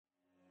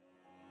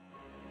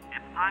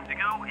time to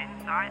go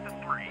inside the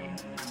three.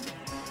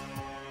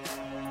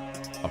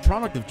 A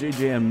product of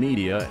JJM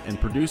Media and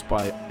produced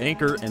by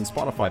Anchor and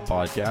Spotify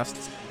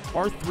podcasts,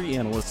 our three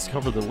analysts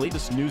cover the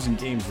latest news and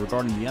games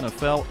regarding the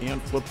NFL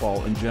and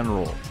football in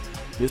general.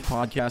 This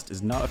podcast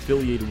is not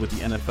affiliated with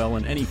the NFL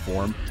in any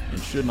form and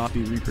should not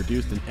be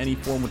reproduced in any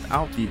form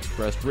without the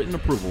expressed written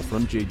approval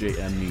from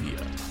JJM Media.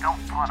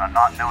 Don't plan on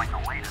not knowing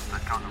the latest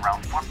that goes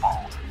around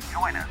football.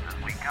 Join us as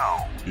we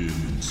go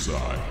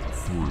inside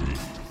three.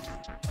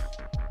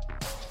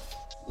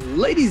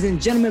 Ladies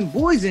and gentlemen,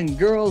 boys and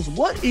girls,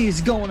 what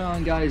is going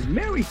on, guys?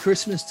 Merry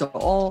Christmas to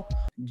all.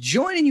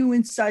 Joining you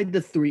inside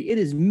the three, it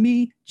is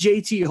me,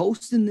 JT,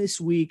 hosting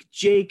this week.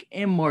 Jake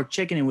and Mark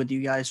checking in with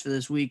you guys for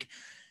this week.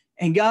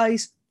 And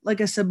guys, like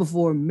I said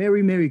before,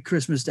 Merry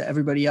Christmas to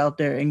everybody out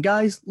there. And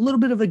guys, a little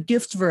bit of a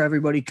gift for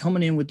everybody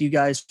coming in with you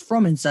guys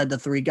from inside the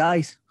three.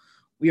 Guys,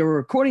 we are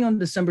recording on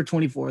December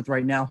 24th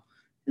right now.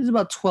 It is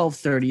about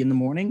 12:30 in the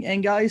morning.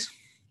 And guys,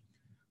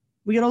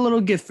 we got a little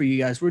gift for you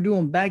guys. We're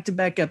doing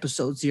back-to-back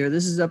episodes here.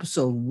 This is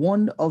episode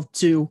 1 of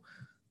 2.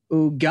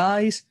 Oh,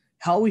 guys,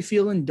 how we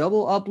feeling?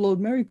 Double upload.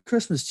 Merry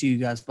Christmas to you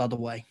guys, by the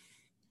way.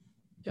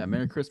 Yeah,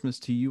 Merry Christmas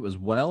to you as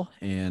well.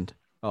 And,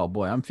 oh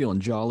boy, I'm feeling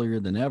jollier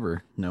than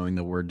ever knowing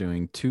that we're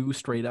doing 2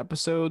 straight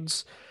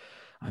episodes.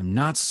 I'm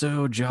not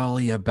so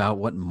jolly about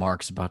what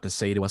Mark's about to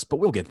say to us, but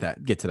we'll get to that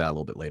a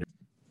little bit later.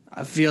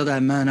 I feel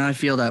that, man. I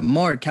feel that.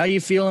 Mark, how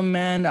you feeling,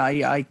 man?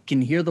 I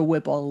can hear the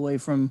whip all the way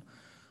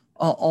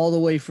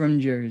from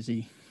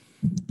Jersey.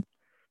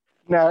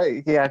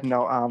 Listen,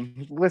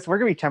 we're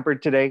gonna be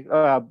tempered today.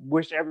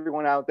 Wish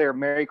everyone out there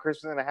Merry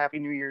Christmas and a Happy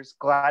New Year's.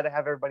 Glad to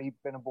have everybody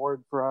been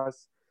aboard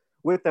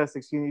with us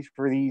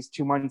for these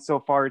 2 months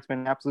so far. It's been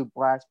an absolute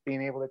blast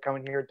being able to come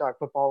in here and talk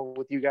football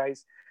with you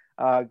guys.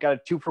 Got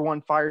a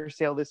 2-for-1 fire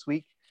sale this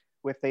week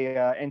with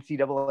a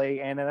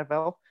NCAA and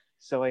NFL.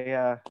 So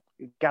I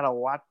got a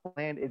lot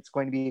planned. It's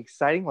going to be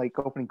exciting, like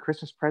opening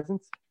Christmas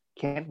presents.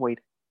 Can't wait.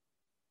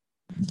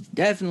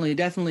 Definitely,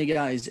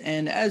 guys.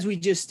 And as we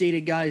just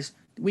stated, guys,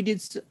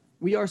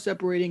 we are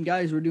separating,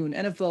 guys. We're doing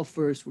NFL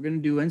first. We're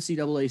going to do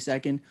NCAA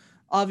second.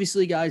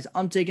 Obviously, guys,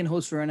 I'm taking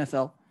host for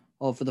NFL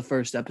for the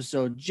first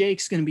episode.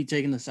 Jake's going to be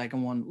taking the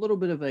second one. A little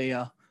bit of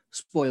a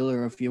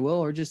spoiler, if you will,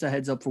 or just a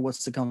heads up for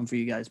what's to come for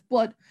you guys.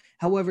 But,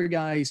 however,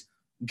 guys,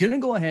 going to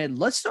go ahead.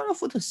 Let's start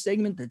off with a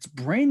segment that's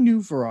brand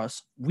new for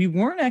us. We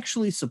weren't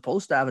actually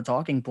supposed to have a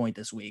talking point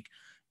this week,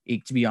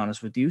 to be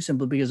honest with you,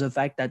 simply because of the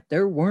fact that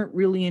there weren't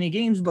really any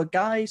games. But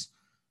guys,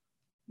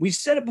 we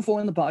said it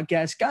before in the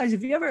podcast. Guys,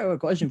 if you ever have a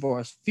question for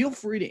us, feel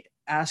free to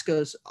ask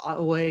us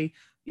away,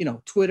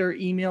 Twitter,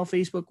 email,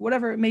 Facebook,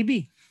 whatever it may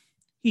be.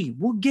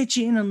 We'll get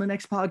you in on the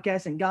next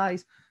podcast. And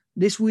guys,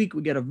 this week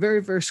we got a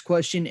very first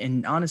question.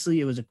 And honestly,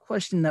 it was a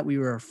question that we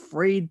were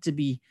afraid to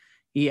be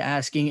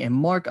asking. And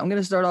Mark, I'm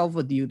going to start off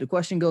with you. The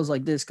question goes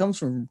like this, comes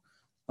from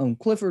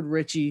Clifford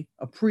Ritchie.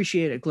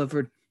 Appreciate it,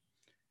 Clifford.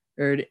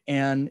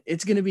 And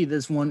it's going to be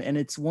this one, and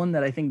it's one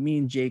that I think me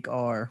and Jake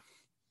are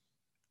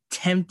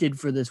tempted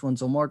for this one.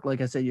 So, Mark, like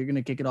I said, you're going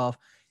to kick it off.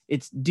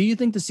 Do you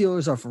think the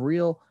Steelers are for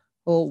real?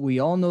 Well, we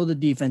all know the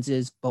defense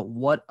is, but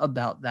what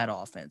about that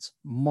offense?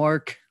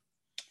 Mark,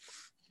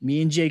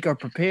 me and Jake are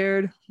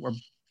prepared. We're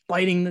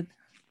biting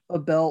a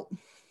belt.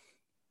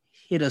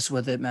 Hit us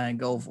with it, man.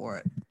 Go for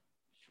it.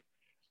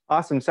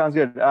 Awesome. Sounds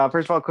good.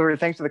 First of all, Clifford,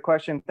 thanks for the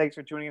question. Thanks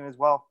for tuning in as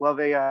well. Love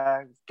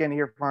getting to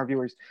hear from our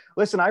viewers.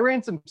 Listen, I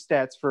ran some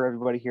stats for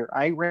everybody here.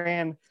 I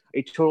ran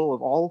a total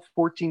of all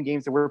 14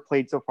 games that were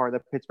played so far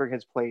that Pittsburgh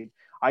has played.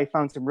 I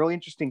found some really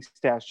interesting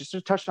stats. Just to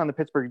touch on the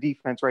Pittsburgh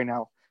defense right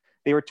now.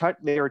 They were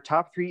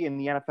top 3 in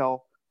the NFL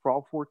for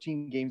all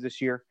 14 games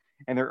this year,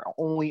 and they're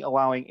only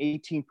allowing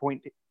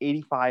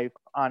 18.85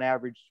 on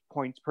average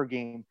points per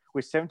game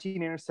with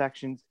 17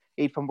 interceptions,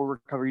 8 fumble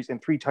recoveries,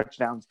 and 3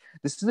 touchdowns.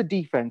 This is a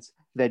defense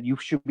that you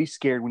should be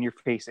scared when you're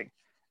facing.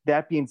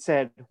 That being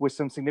said, with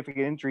some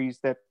significant injuries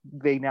that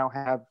they now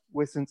have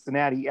with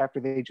Cincinnati after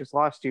they just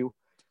lost to,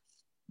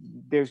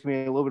 there's going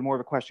to be a little bit more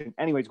of a question.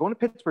 Anyways, going to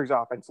Pittsburgh's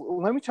offense,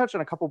 let me touch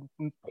on a couple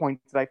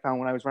points that I found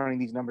when I was running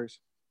these numbers.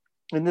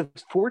 In the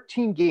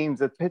 14 games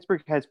that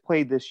Pittsburgh has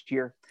played this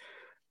year,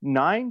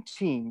 9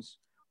 teams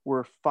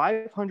were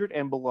 500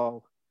 and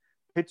below.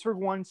 Pittsburgh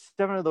won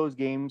 7 of those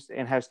games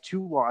and has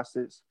 2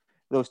 losses.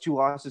 Those 2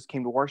 losses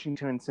came to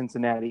Washington and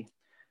Cincinnati.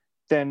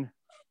 Then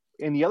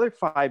in the other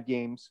 5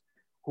 games,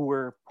 who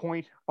were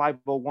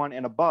 .501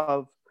 and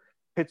above,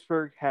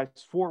 Pittsburgh has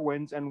 4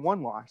 wins and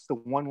 1 loss. The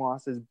 1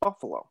 loss is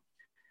Buffalo.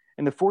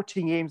 In the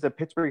 14 games that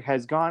Pittsburgh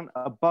has gone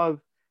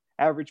above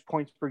average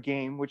points per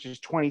game, which is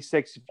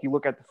 26, if you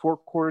look at the 4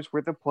 quarters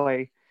worth of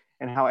play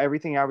and how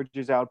everything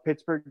averages out,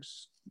 Pittsburgh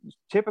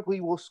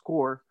typically will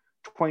score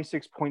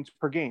 26 points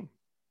per game.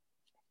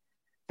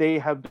 They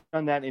have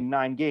done that in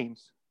 9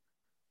 games.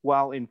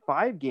 While in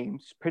 5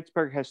 games,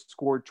 Pittsburgh has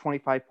scored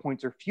 25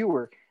 points or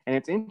fewer. And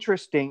it's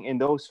interesting, in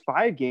those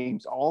 5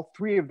 games, all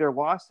 3 of their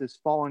losses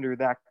fall under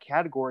that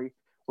category,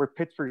 where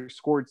Pittsburgh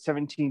scored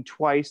 17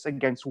 twice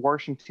against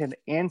Washington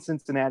and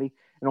Cincinnati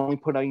and only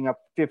putting up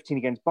 15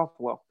 against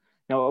Buffalo.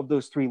 Now, of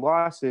those 3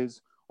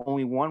 losses,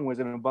 only 1 was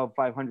an above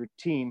 500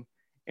 team,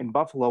 and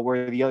Buffalo,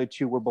 where the other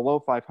two were below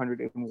 500,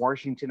 and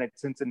Washington at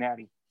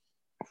Cincinnati.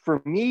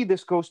 For me,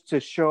 this goes to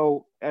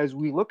show, as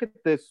we look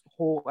at this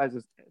whole,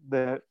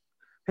 the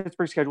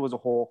Pittsburgh schedule as a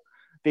whole,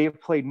 they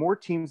have played more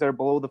teams that are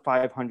below the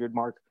 500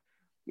 mark,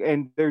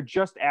 and they're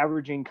just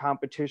averaging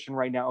competition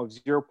right now of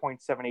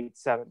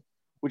 0.787,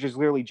 which is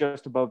literally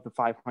just above the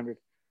 500.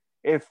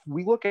 If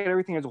we look at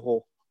everything as a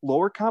whole,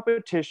 lower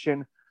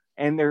competition,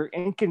 and they're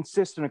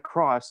inconsistent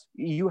across,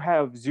 you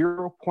have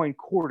 0-point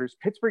quarters.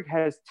 Pittsburgh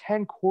has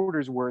 10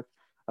 quarters worth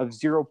of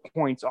 0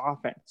 points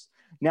offense.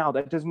 Now,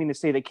 that doesn't mean to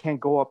say they can't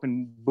go up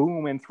and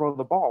boom and throw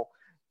the ball.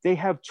 They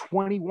have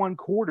 21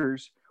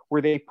 quarters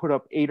where they put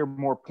up 8 or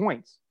more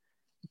points.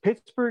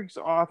 Pittsburgh's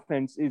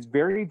offense is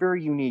very,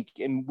 very unique.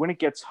 And when it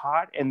gets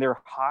hot and they're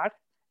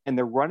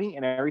running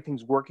and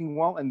everything's working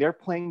well and they're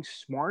playing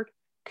smart,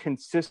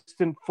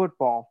 consistent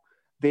football,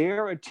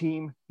 they're a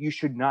team you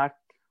should not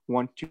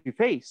want to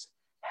face.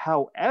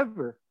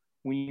 However,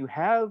 when you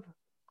have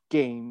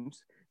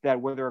games that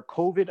where they're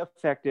COVID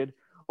affected,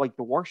 like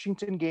the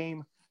Washington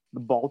game, the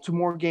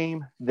Baltimore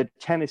game, the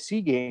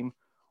Tennessee game,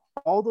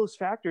 all those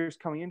factors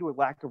coming into it,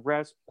 lack of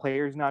rest,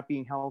 players not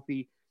being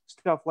healthy,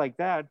 stuff like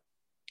that,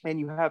 and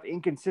you have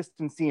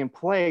inconsistency in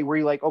play where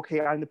you're like,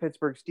 okay, I'm the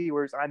Pittsburgh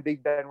Steelers, I'm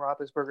Big Ben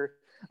Roethlisberger,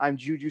 I'm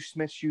Juju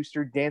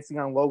Smith-Schuster dancing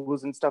on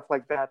logos and stuff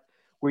like that,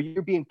 where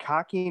you're being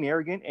cocky and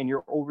arrogant and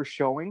you're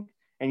overshowing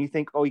and you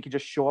think, oh, you could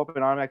just show up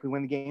and automatically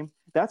win the game.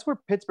 That's where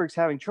Pittsburgh's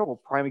having trouble.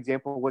 Prime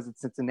example was at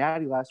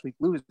Cincinnati last week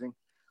losing.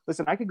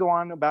 Listen, I could go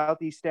on about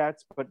these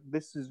stats, but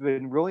this has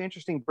been really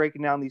interesting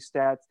breaking down these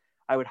stats.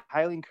 I would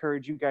highly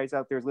encourage you guys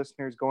out there as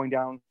listeners going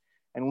down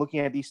and looking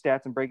at these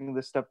stats and breaking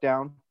this stuff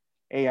down.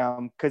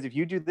 Because if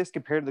you do this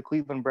compared to the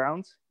Cleveland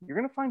Browns, you're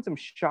going to find some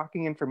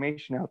shocking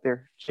information out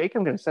there. Jake,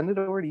 I'm going to send it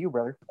over to you,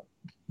 brother.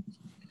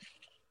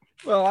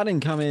 Well, I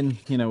didn't come in,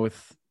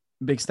 with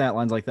big stat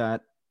lines like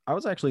that. I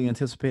was actually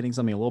anticipating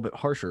something a little bit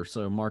harsher.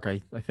 So, Mark,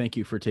 I thank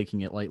you for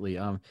taking it lightly.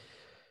 I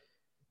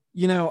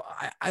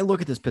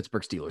look at this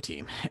Pittsburgh Steelers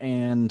team,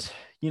 and,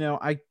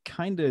 I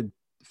kind of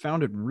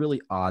found it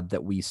really odd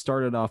that we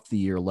started off the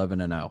year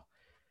 11-0.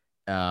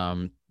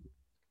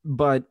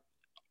 But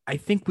I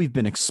think we've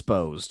been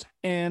exposed.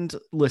 And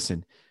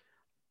listen,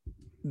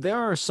 there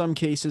are some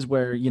cases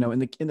where, in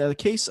the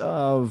case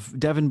of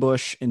Devin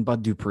Bush and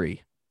Bud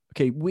Dupree,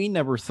 okay, we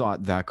never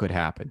thought that could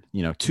happen.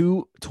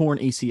 2 torn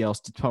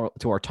ACLs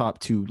to our top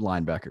 2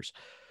 linebackers.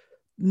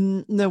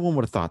 No one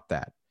would have thought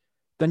that.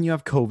 Then you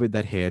have COVID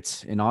that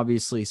hits, and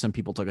obviously some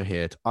people took a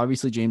hit.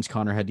 Obviously, James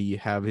Conner had to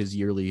have his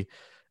yearly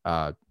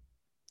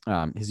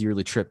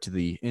trip to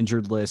the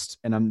injured list,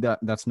 and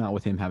that's not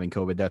with him having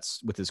COVID.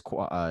 That's with his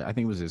I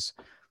think it was his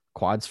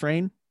quad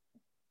strain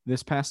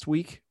this past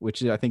week,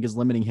 which I think is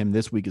limiting him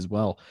this week as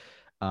well.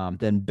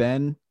 Then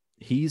Ben,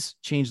 he's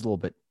changed a little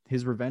bit.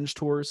 His revenge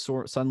tour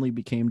suddenly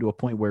became to a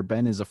point where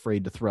Ben is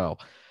afraid to throw.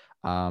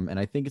 And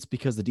I think it's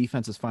because the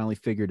defense has finally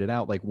figured it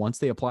out. Like once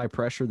they apply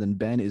pressure, then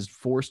Ben is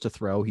forced to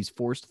throw. He's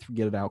forced to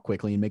get it out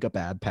quickly and make a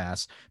bad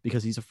pass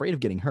because he's afraid of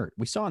getting hurt.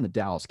 We saw in the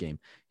Dallas game,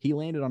 he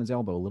landed on his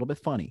elbow a little bit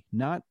funny,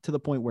 not to the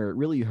point where it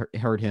really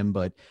hurt him,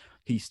 but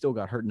he still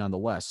got hurt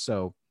nonetheless.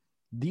 So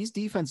these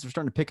defenses are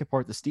starting to pick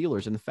apart the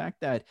Steelers. And the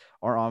fact that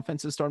our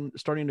offense is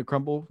starting to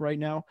crumble right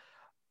now,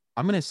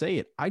 I'm going to say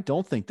it. I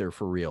don't think they're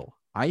for real.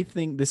 I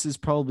think this is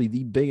probably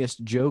the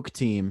biggest joke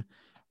team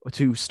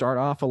to start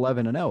off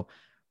 11-0.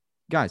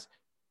 Guys,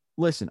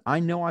 listen, I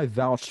know I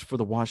vouched for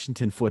the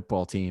Washington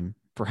football team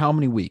for how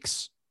many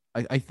weeks?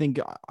 I think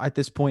at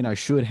this point I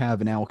should have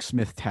an Alex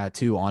Smith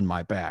tattoo on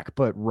my back.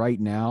 But right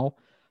now,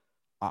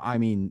 I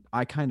mean,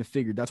 I kind of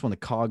figured that's when the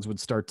cogs would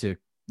start to,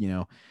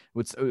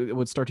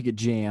 would start to get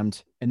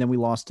jammed. And then we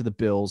lost to the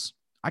Bills.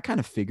 I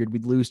kind of figured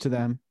we'd lose to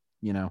them.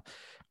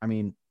 I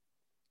mean,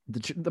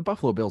 the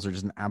Buffalo Bills are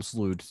just an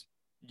absolute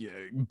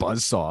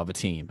buzzsaw of a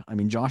team. I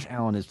mean, Josh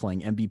Allen is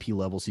playing MVP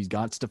levels. He's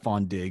got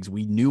Stephon Diggs.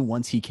 We knew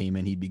once he came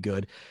in, he'd be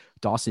good.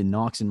 Dawson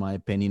Knox, in my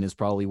opinion, is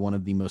probably one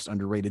of the most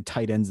underrated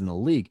tight ends in the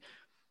league.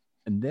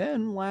 And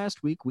then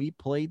last week we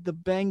played the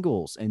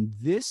Bengals. And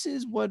this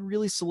is what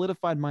really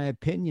solidified my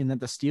opinion that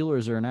the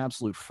Steelers are an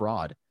absolute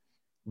fraud.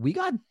 We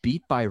got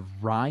beat by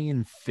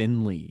Ryan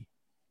Finley.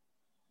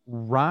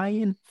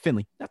 Ryan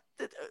Finley.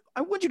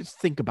 I want you to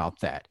think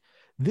about that.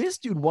 This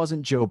dude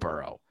wasn't Joe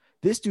Burrow.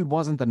 This dude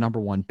wasn't the number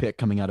 1 pick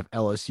coming out of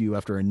LSU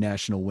after a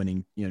national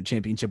winning,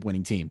 championship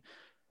winning team.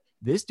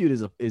 This dude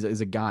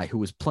is a guy who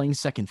was playing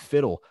second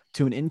fiddle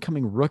to an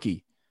incoming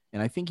rookie.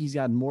 And I think he's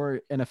got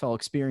more NFL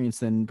experience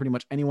than pretty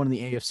much anyone in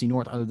the AFC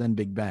North other than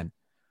Big Ben.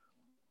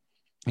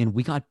 And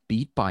we got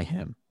beat by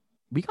him.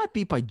 We got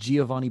beat by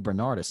Giovanni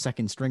Bernard, a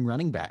second string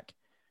running back.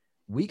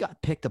 We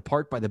got picked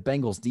apart by the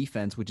Bengals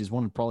defense, which is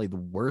one of probably the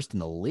worst in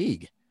the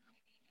league.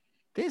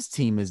 This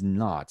team is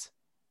not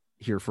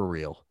here for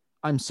real.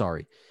 I'm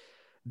sorry.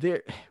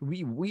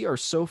 We are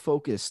so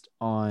focused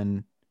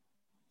on,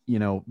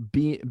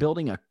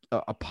 building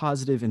a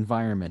positive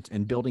environment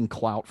and building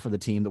clout for the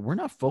team that we're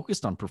not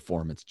focused on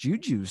performance.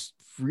 Juju's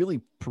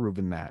really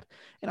proven that.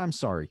 And I'm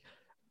sorry.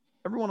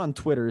 Everyone on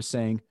Twitter is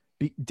saying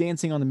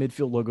dancing on the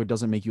midfield logo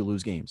doesn't make you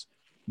lose games.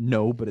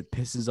 No, but it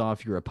pisses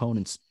off your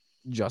opponents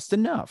just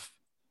enough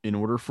in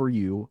order for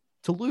you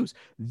to lose.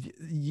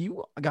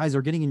 You guys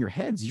are getting in your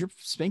heads. Your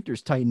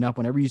sphincters tighten up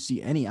whenever you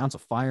see any ounce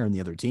of fire in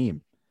the other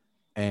team.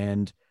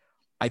 And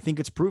I think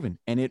it's proven.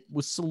 And it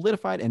was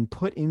solidified and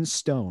put in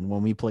stone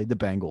when we played the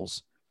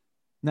Bengals.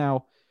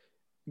 Now,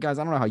 guys,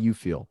 I don't know how you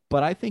feel,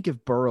 but I think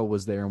if Burrow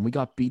was there and we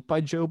got beat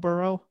by Joe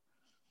Burrow,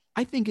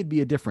 I think it'd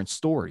be a different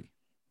story.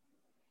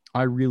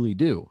 I really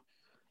do.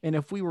 And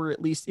if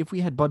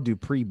we had Bud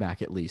Dupree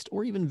back at least,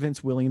 or even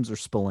Vince Williams or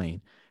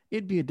Spillane,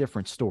 it'd be a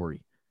different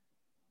story.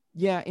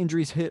 Yeah,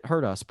 injuries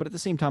hurt us, but at the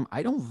same time,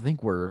 I don't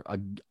think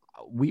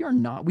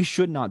we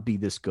should not be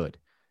this good.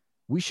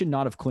 We should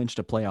not have clinched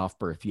a playoff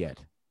berth yet.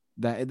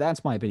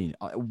 That's my opinion.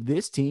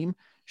 This team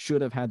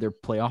should have had their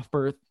playoff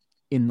berth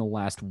in the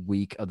last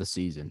week of the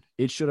season.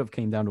 It should have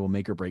came down to a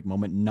make or break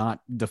moment,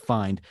 not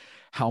defined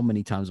how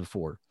many times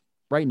before.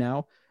 Right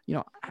now,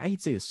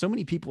 I'd say this. So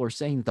many people are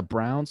saying that the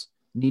Browns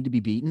need to be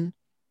beaten.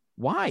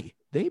 Why?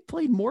 They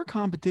played more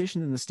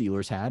competition than the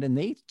Steelers had, and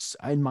they,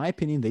 in my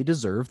opinion, they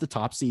deserve the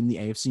top seed in the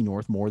AFC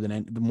North more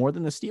than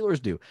the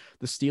Steelers do.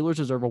 The Steelers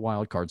deserve a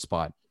wild card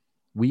spot.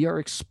 We are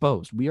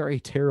exposed. We are a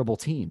terrible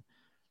team.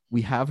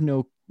 We have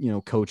no,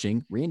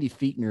 coaching. Randy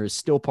Fichtner is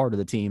still part of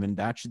the team, and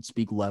that should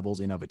speak levels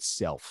in of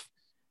itself.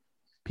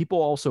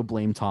 People also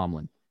blame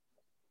Tomlin,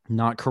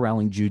 not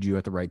corralling Juju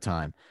at the right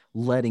time,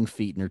 letting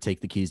Fichtner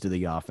take the keys to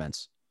the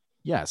offense.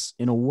 Yes,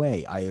 in a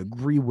way, I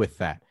agree with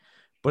that.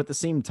 But at the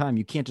same time,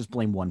 you can't just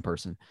blame one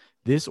person.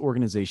 This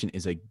organization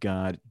is a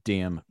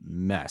goddamn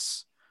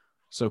mess.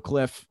 So,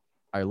 Cliff,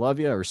 I love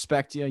you. I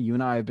respect you. You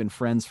and I have been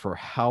friends for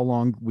how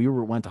long? We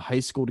went to high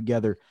school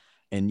together,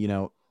 and,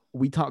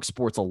 we talk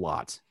sports a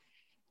lot.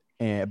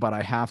 But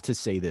I have to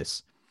say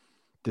this.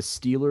 The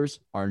Steelers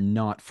are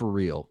not for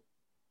real.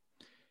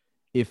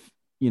 If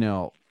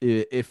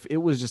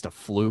it was just a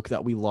fluke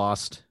that we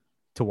lost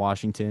to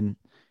Washington,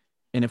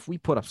 and if we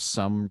put up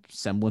some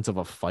semblance of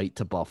a fight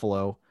to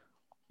Buffalo,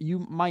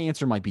 my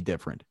answer might be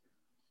different.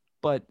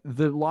 But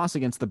the loss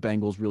against the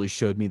Bengals really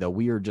showed me that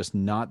we are just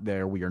not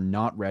there. We are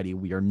not ready.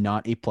 We are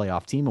not a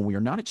playoff team, and we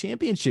are not a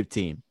championship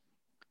team.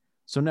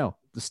 So no,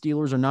 the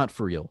Steelers are not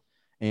for real,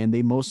 and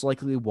they most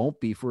likely won't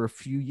be for a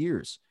few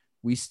years.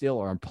 We still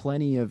are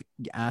plenty of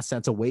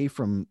assets away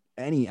from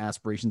any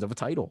aspirations of a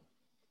title.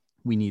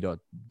 We need a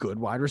good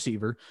wide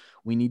receiver.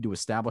 We need to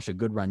establish a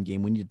good run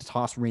game. We need to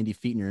toss Randy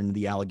Fichtner into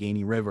the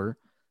Allegheny River,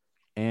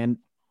 and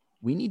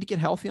we need to get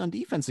healthy on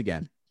defense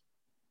again.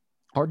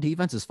 Our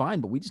defense is fine,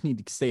 but we just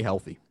need to stay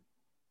healthy.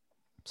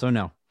 So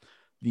no,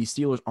 the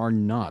Steelers are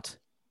not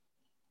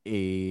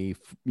they're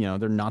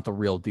not the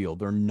real deal.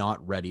 They're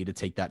not ready to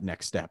take that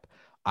next step.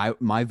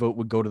 My vote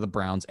would go to the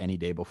Browns any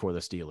day before the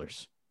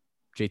Steelers.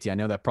 JT, I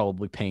know that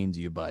probably pains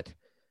you, but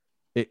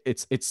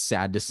it's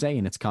sad to say,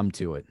 and it's come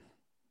to it.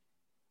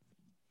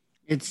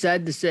 It's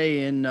sad to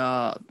say, and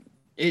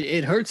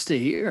it hurts to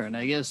hear. And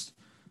I guess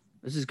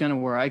this is kind of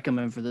where I come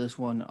in for this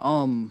one.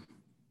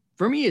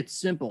 For me, it's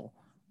simple.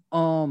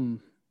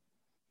 And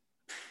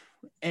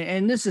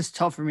this is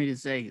tough for me to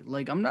say.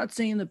 Like, I'm not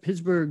saying that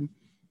Pittsburgh,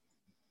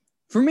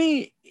 for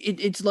me,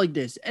 it's like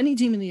this. Any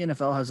team in the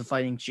NFL has a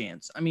fighting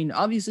chance. I mean,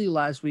 obviously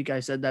last week I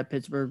said that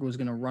Pittsburgh was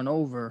going to run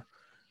over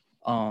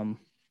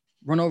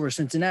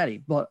Cincinnati,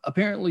 but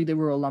apparently they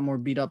were a lot more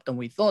beat up than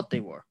we thought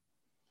they were.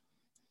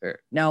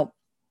 Now,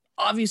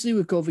 obviously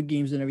with COVID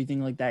games and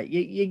everything like that,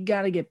 you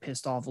got to get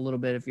pissed off a little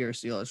bit if you're a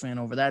Steelers fan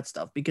over that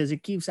stuff, because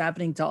it keeps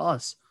happening to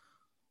us.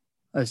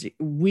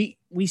 We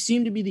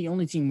seem to be the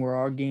only team where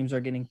our games are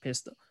getting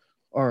pissed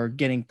or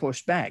getting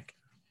pushed back.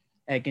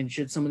 Heck, and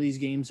should some of these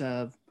games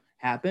have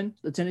happened?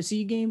 The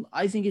Tennessee game,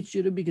 I think it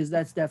should have, because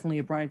that's definitely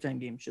a primetime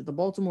game. Should the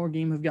Baltimore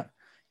game have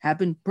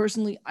happened?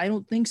 Personally, I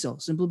don't think so,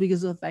 simply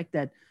because of the fact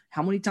that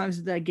how many times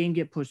did that game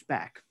get pushed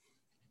back?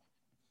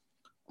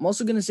 I'm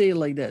also going to say it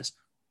like this.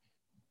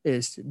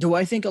 Do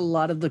I think a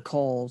lot of the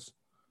calls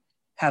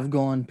have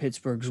gone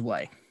Pittsburgh's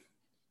way?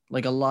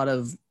 Like a lot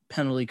of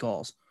penalty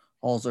calls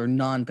or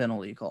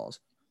non-penalty calls.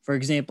 For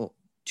example,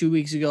 2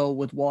 weeks ago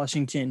with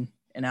Washington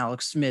and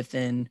Alex Smith,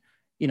 and,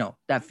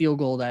 that field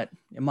goal that,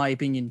 in my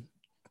opinion,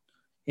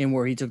 in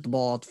where he took the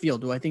ball off the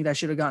field. Do I think that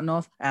should have gotten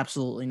off?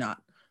 Absolutely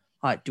not.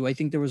 Do I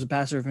think there was a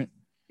pass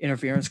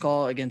interference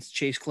call against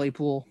Chase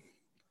Claypool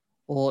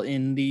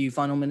in the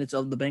final minutes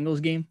of the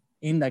Bengals game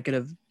that could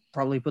have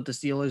probably put the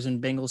Steelers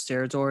in Bengals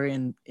territory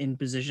and in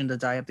position to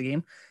tie up the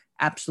game?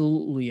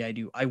 Absolutely, I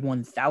do. I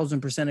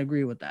 1,000%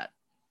 agree with that.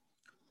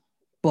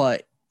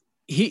 But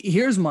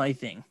here's my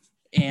thing,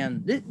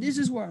 and this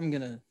is where I'm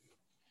going to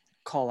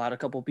call out a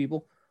couple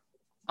people.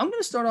 I'm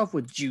going to start off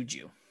with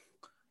Juju.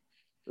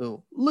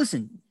 Oh,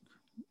 listen,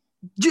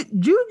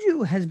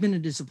 Juju has been a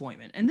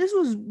disappointment, and this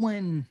was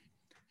when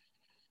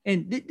 –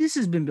 and this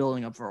has been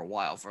building up for a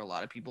while for a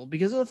lot of people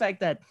because of the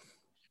fact that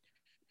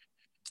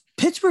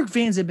Pittsburgh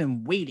fans have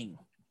been waiting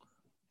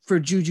for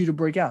Juju to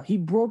break out. He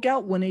broke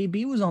out when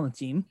AB was on the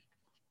team,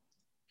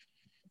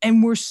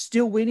 and we're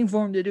still waiting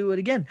for him to do it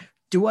again.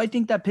 Do I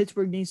think that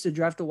Pittsburgh needs to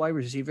draft a wide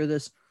receiver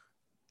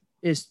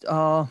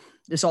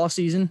this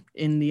offseason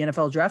in the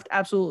NFL draft?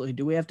 Absolutely.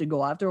 Do we have to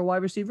go after a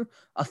wide receiver?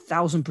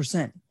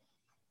 1,000%.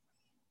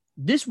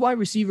 This wide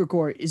receiver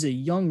core is a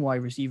young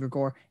wide receiver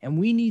core, and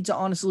we need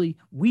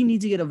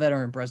to get a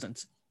veteran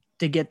presence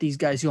to get these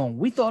guys going.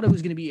 We thought it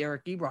was going to be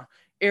Eric Ebron.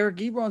 Eric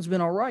Ebron's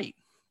been all right,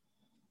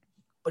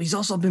 but he's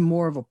also been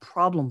more of a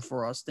problem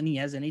for us than he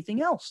has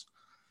anything else.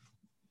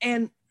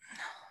 And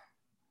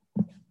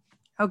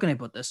how can I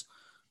put this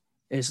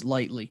as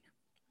lightly?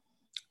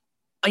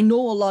 I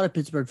know a lot of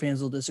Pittsburgh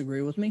fans will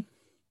disagree with me,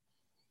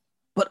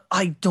 but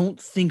I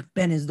don't think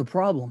Ben is the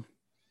problem.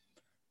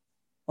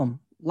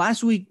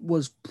 Last week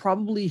was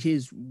probably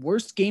his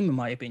worst game, in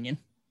my opinion.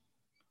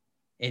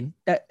 And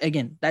that,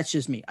 again, that's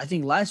just me. I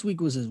think last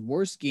week was his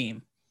worst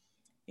game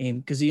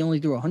because he only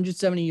threw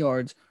 170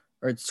 yards,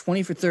 or it's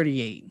 20 for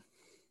 38.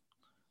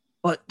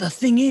 But the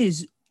thing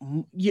is,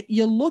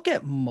 you look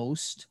at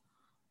most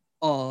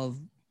of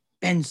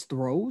Ben's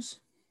throws,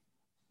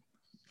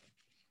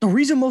 the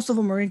reason most of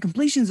them are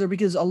incompletions are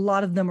because a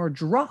lot of them are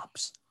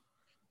drops.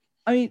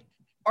 I mean,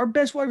 our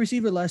best wide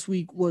receiver last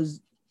week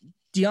was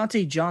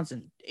Deontay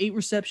Johnson, 8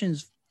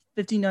 receptions,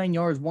 59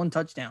 yards, 1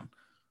 touchdown.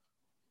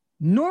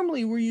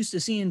 Normally, we're used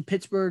to seeing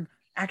Pittsburgh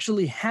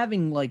actually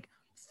having like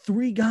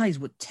 3 guys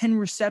with 10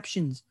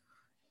 receptions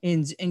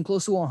and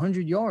close to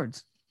 100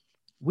 yards.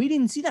 We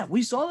didn't see that.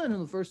 We saw that in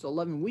the first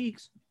 11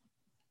 weeks,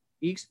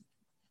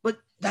 but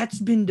that's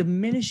been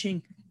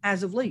diminishing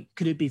as of late.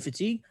 Could it be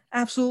fatigue?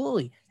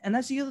 Absolutely. And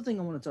that's the other thing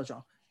I want to touch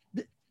on.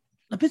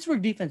 The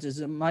Pittsburgh defense is,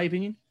 in my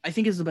opinion, I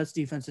think is the best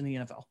defense in the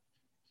NFL.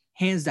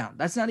 Hands down.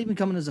 That's not even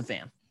coming as a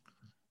fan.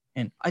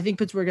 And I think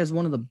Pittsburgh has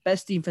one of the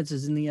best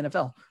defenses in the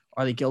NFL.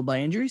 Are they killed by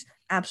injuries?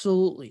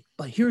 Absolutely.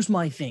 But here's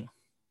my thing.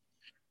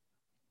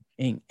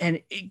 And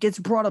it gets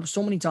brought up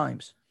so many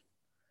times.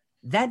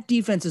 That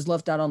defense is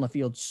left out on the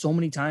field so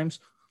many times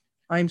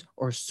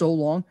or so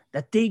long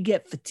that they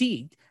get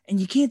fatigued. And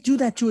you can't do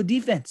that to a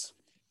defense.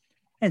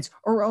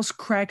 Or else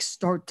cracks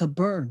start to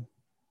burn.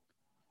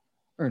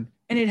 And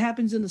it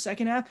happens in the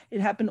second half. It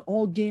happened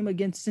all game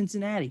against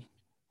Cincinnati.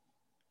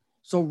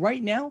 So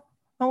right now,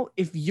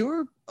 if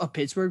you're a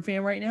Pittsburgh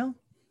fan right now,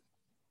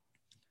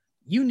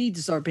 you need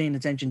to start paying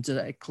attention to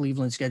that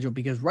Cleveland schedule,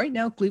 because right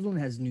now Cleveland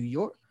has New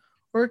York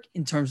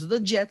in terms of the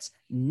Jets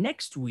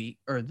next week,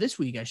 or this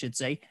week, I should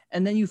say,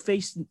 and then you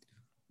face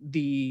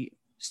the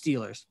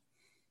Steelers.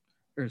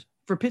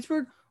 For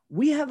Pittsburgh,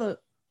 we have a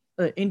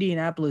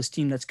Indianapolis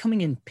team that's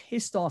coming in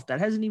pissed off that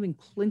hasn't even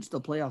clinched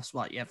the playoff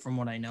spot yet, from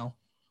what I know.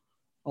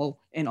 Oh,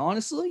 and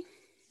honestly,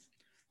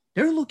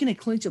 they're looking to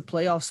clinch a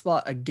playoff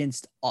spot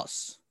against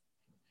us.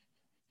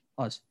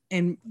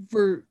 And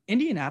for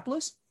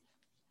Indianapolis,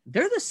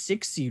 they're the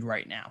 6th seed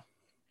right now.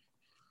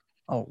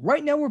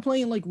 Right now we're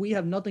playing like we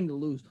have nothing to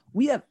lose.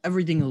 We have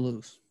everything to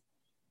lose.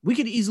 We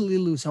could easily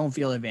lose home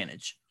field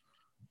advantage.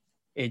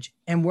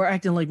 And we're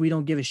acting like we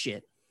don't give a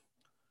shit.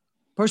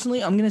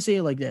 Personally, I'm going to say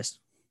it like this.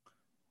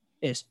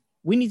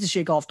 We need to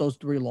shake off those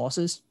 3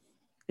 losses.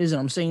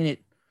 I'm saying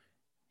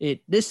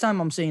it this time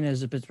I'm saying it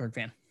as a Pittsburgh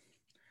fan.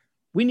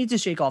 We need to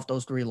shake off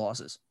those 3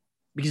 losses.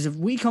 Because if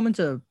we come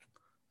into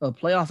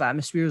playoff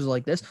atmospheres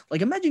like this,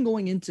 like imagine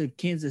going into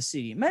Kansas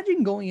City,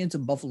 imagine going into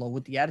Buffalo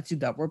with the attitude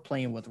that we're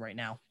playing with right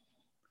now.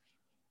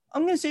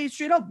 I'm going to say it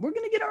straight up. We're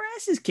going to get our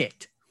asses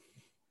kicked.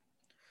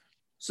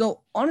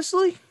 So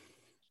honestly,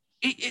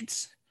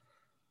 it's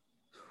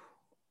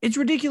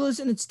ridiculous,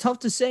 and it's tough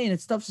to say, and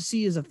it's tough to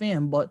see as a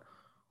fan. But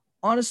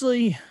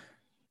honestly,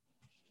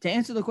 to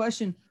answer the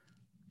question,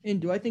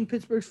 and do I think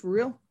Pittsburgh's for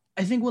real?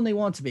 I think when they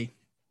want to be.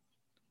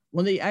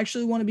 When they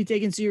actually want to be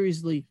taken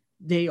seriously,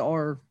 they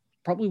are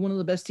probably one of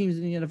the best teams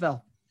in the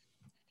NFL.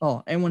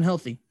 And when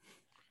healthy.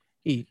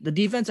 The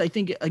defense, I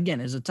think,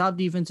 again, is a top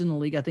defense in the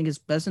league. I think it's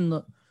best in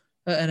the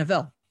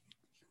NFL.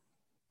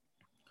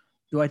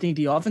 Do I think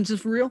the offense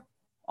is for real?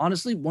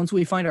 Honestly, once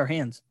we find our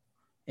hands.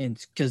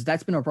 And because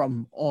that's been our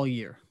problem all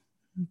year.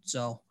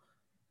 So,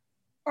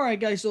 all right,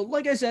 guys. So,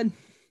 like I said,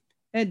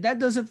 and that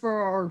does it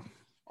for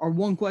our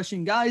one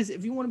question. Guys,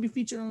 if you want to be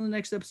featured on the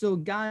next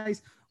episode,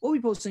 guys, we'll be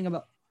posting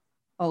about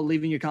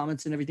leaving your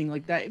comments and everything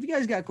like that. If you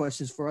guys got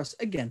questions for us,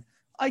 again,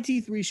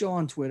 IT3 Show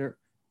on Twitter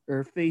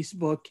or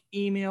Facebook,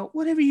 email,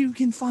 whatever you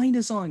can find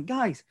us on.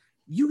 Guys,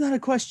 you got a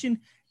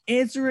question,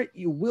 answer it.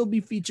 You will be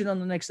featured on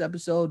the next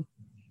episode.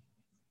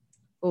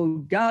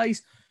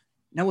 Guys,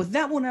 now with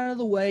that one out of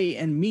the way,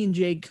 and me and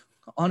Jake,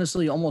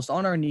 honestly, almost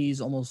on our knees,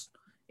 almost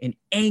in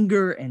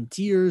anger and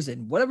tears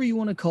and whatever you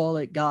want to call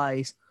it,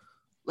 guys,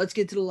 let's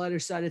get to the lighter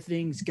side of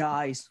things,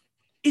 guys.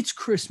 It's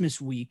Christmas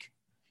week.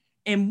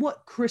 And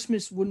what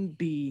Christmas wouldn't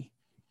be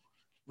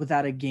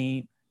without a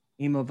game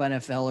of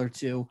NFL or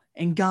 2.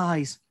 And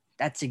guys,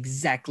 that's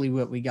exactly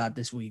what we got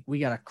this week. We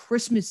got a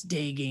Christmas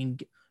Day game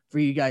for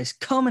you guys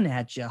coming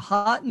at you,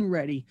 hot and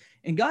ready.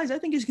 And guys, I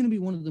think it's going to be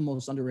one of the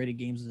most underrated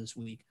games of this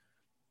week.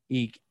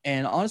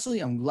 And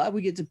honestly, I'm glad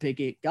we get to pick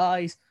it.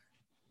 Guys,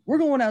 we're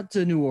going out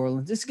to New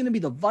Orleans. This is going to be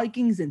the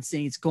Vikings and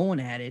Saints going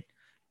at it.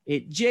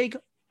 Jake,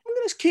 I'm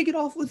going to kick it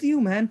off with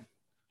you, man.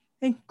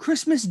 And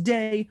Christmas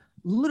Day,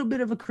 a little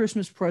bit of a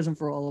Christmas present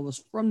for all of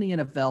us from the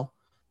NFL.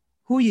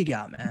 Who you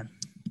got, man?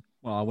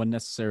 Well, I wouldn't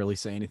necessarily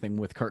say anything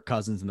with Kirk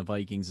Cousins and the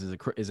Vikings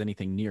is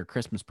anything near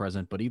Christmas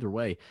present, but either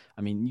way,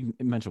 I mean, you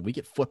mentioned we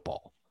get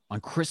football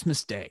on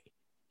Christmas Day.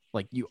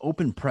 Like, you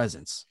open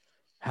presents,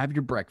 have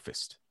your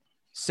breakfast,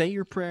 say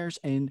your prayers,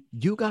 and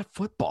you got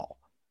football.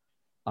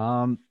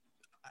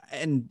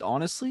 And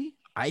honestly,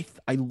 I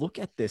look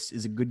at this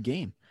as a good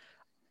game.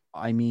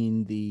 I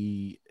mean,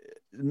 the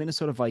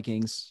Minnesota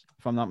Vikings,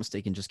 if I'm not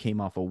mistaken, just came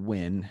off a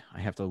win.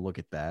 I have to look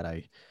at that.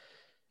 I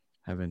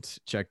haven't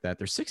checked that.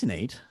 They're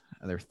 6-8.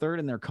 They're third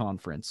in their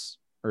conference,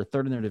 or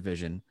third in their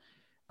division.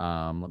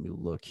 Let me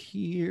look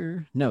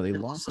here. No, they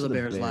lost to the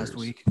Bears last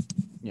week.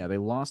 Yeah, they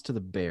lost to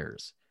the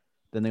Bears.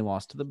 Then they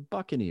lost to the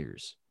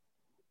Buccaneers.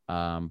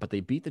 But they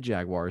beat the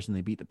Jaguars and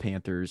they beat the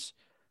Panthers.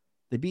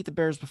 They beat the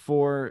Bears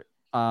before.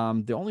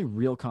 The only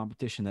real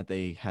competition that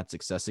they had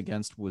success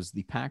against was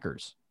the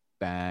Packers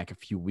back a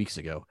few weeks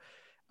ago.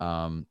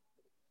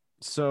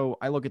 So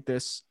I look at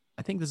this.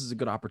 I think this is a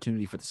good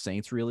opportunity for the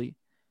Saints, really.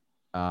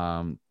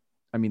 I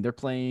mean, they're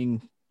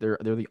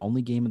the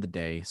only game of the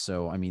day.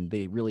 So, I mean,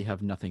 they really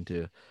have nothing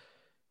to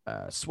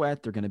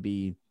sweat. They're going to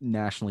be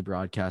nationally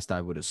broadcast,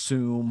 I would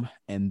assume.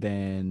 And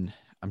then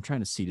I'm trying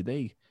to see, did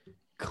they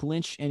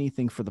clinch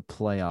anything for the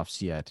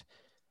playoffs yet?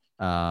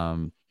 Let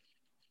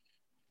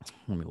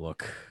me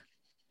look.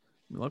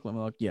 Let me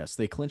look. Yes,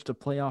 they clinched a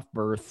playoff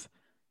berth,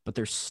 but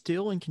they're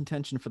still in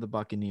contention for the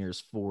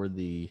Buccaneers for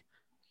the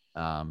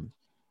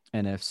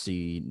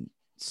NFC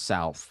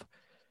South.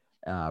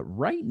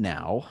 Right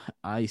now,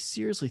 I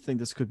seriously think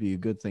this could be a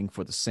good thing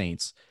for the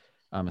Saints,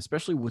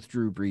 especially with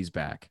Drew Brees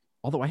back.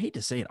 Although I hate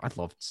to say it, I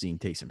loved seeing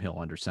Taysom Hill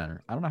under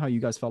center. I don't know how you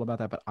guys felt about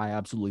that, but I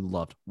absolutely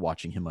loved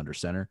watching him under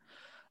center.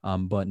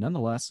 But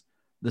nonetheless,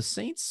 the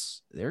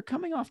Saints, they're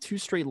coming off 2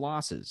 straight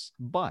losses.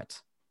 But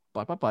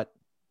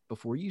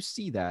before you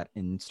see that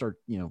and start,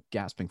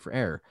 gasping for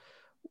air,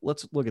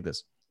 let's look at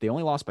this. They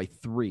only lost by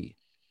 3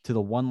 to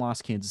the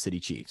 1-loss Kansas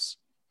City Chiefs.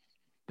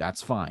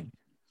 That's fine.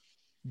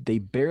 They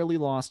barely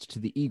lost to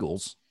the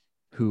Eagles,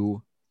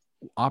 who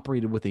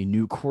operated with a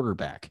new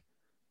quarterback.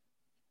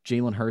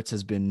 Jalen Hurts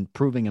has been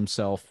proving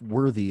himself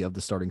worthy of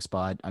the starting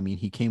spot. I mean,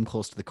 he came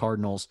close to the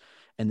Cardinals,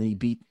 and then he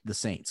beat the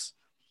Saints.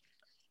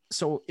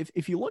 So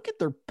if you look at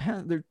their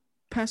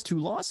past 2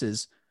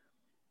 losses,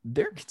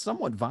 they're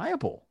somewhat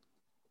viable.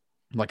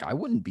 Like, I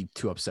wouldn't be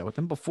too upset with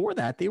them. Before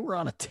that, they were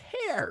on a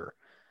tear.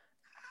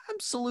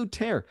 Absolute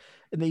tear.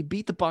 And they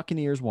beat the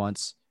Buccaneers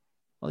once.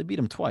 Well, they beat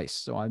them twice.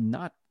 So I'm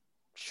not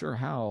sure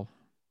how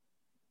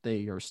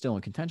they are still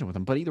in contention with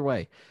them. But either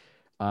way,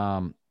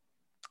 I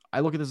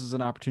look at this as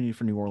an opportunity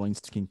for New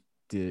Orleans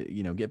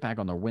to get back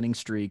on their winning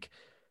streak,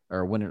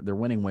 or their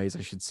winning ways,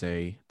 I should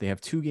say. They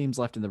have 2 games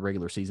left in the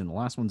regular season. The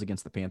last one's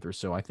against the Panthers.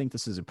 So I think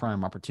this is a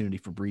prime opportunity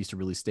for Brees to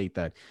really state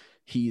that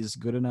he is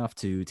good enough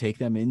to take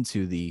them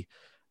into the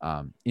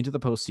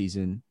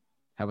postseason,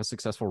 have a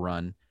successful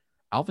run.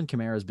 Alvin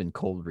Kamara has been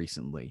cold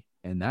recently,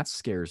 and that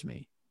scares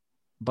me.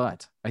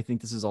 But I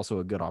think this is also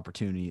a good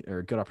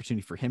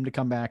opportunity for him to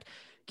come back,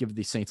 give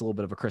the Saints a little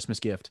bit of a Christmas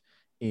gift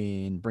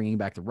in bringing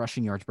back the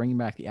rushing yards, bringing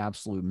back the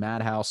absolute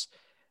madhouse.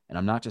 And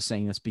I'm not just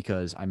saying this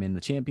because I'm in the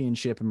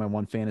championship in my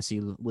one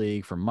fantasy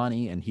league for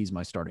money, and he's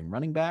my starting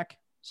running back.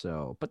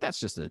 So, but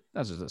that's just a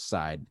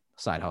side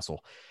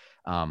hustle.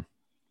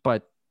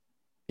 But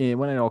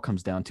when it all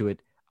comes down to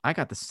it, I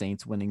got the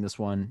Saints winning this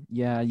one.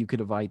 Yeah, you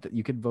could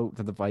vote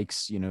for the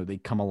Vikes. They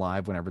come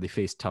alive whenever they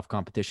face tough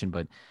competition,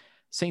 but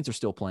Saints are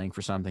still playing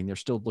for something. They're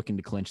still looking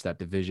to clinch that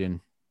division.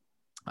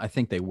 I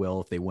think they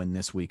will if they win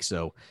this week.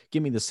 So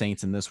give me the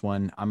Saints in this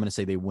one. I'm going to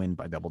say they win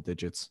by double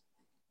digits.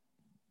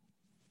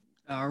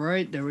 All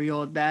right, there we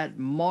go with that.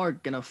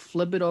 Mark, going to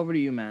flip it over to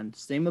you, man.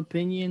 Same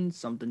opinion,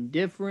 something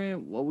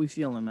different. What we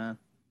feeling, man?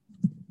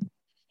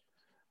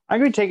 I'm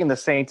going to be taking the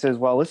Saints as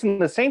well. Listen,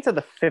 the Saints are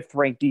the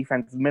 5th-ranked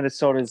defense.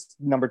 Minnesota's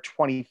number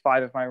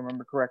 25, if I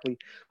remember correctly.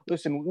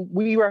 Listen,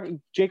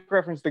 Jake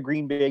referenced the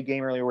Green Bay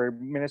game earlier where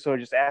Minnesota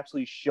just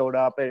absolutely showed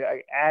up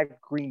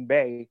at Green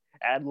Bay,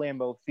 at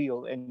Lambeau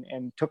Field,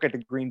 and took it to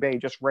Green Bay,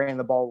 just ran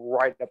the ball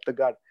right up the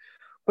gut.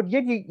 But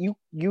yet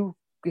you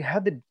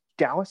had the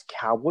Dallas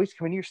Cowboys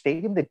come into your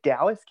stadium, the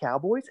Dallas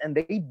Cowboys, and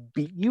they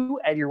beat you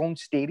at your own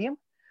stadium?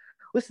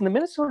 Listen, the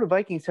Minnesota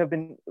Vikings have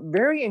been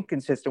very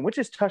inconsistent, which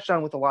is touched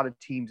on with a lot of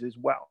teams as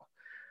well.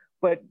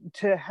 But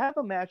to have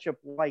a matchup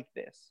like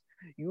this,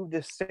 you have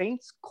the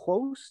Saints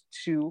close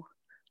to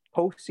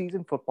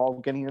postseason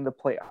football getting into the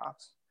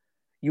playoffs.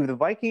 You have the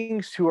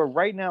Vikings, who are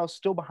right now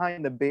still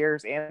behind the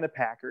Bears and the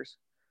Packers.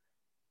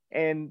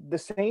 And the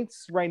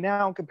Saints right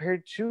now,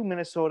 compared to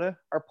Minnesota,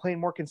 are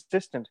playing more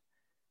consistent.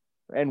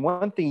 And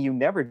one thing you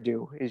never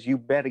do is you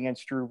bet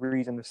against Drew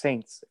Brees and the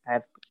Saints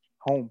at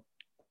home.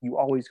 You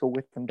always go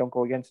with them, don't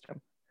go against them.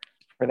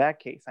 For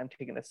that case, I'm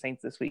taking the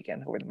Saints this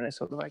weekend over the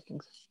Minnesota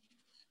Vikings.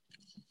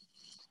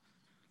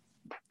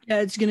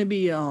 Yeah, it's going to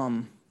be,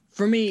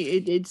 for me,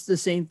 it's the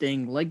same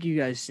thing. Like you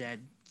guys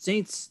said,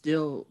 Saints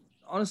still,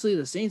 honestly,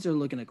 the Saints are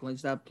looking to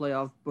clinch that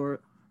playoff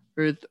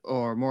berth,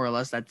 or more or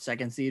less that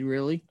 2nd seed,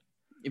 really,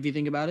 if you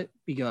think about it,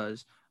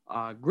 because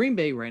Green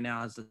Bay right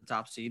now is the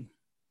top seed.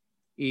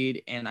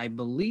 And I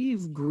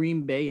believe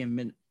Green Bay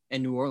and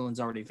and New Orleans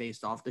already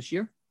faced off this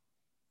year.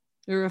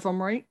 Or if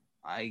I'm right,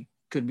 I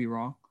could be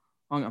wrong.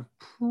 I'm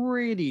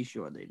pretty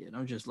sure they did.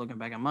 I'm just looking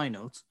back at my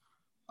notes.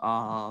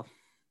 Yeah,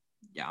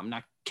 I'm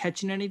not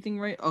catching anything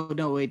right. Oh,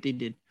 no, wait, they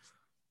did.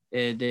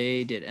 They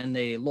did, and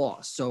they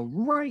lost. So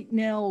right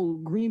now,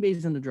 Green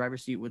Bay's in the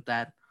driver's seat with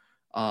that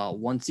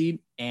 1 seed.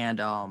 And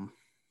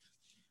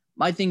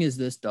my thing is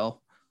this,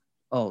 though.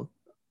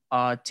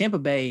 Tampa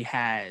Bay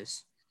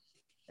has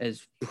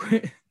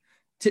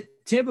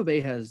Tampa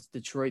Bay has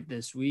Detroit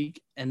this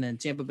week, and then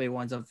Tampa Bay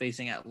winds up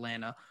facing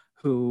Atlanta,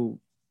 who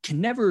can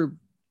never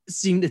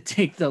seem to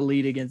take the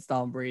lead against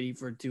Tom Brady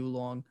for too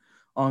long,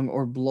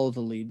 or blow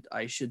the lead,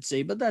 I should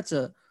say. But that's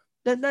a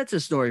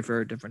story for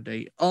a different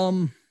day.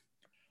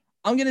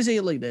 I'm gonna say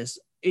it like this: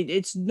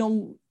 it's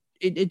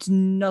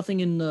nothing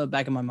in the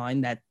back of my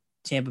mind that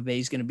Tampa Bay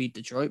is gonna beat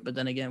Detroit. But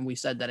then again, we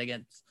said that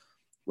against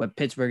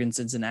Pittsburgh and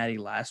Cincinnati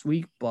last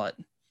week. But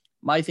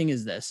my thing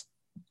is this: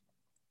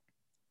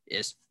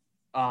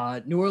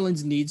 New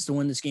Orleans needs to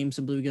win this game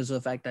simply because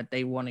of the fact that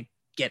they want to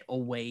get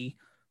away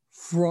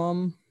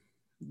from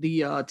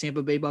the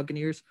Tampa Bay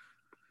Buccaneers.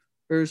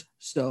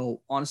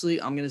 So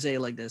honestly, I'm gonna say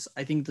it like this: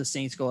 I think the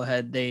Saints go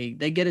ahead. They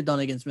get it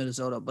done against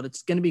Minnesota, but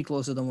it's gonna be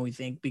closer than what we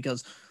think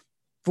because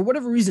for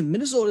whatever reason,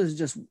 Minnesota is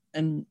just,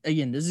 and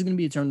again, this is gonna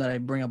be a term that I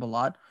bring up a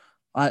lot.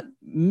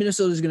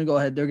 Minnesota is gonna go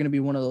ahead. They're gonna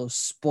be one of those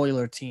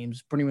spoiler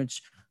teams, pretty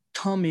much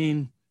come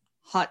in,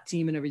 hot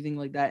team and everything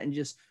like that, and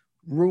just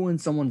ruin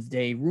someone's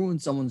day, ruin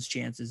someone's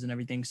chances and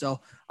everything.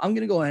 So I'm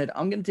gonna go ahead.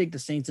 I'm gonna take the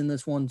Saints in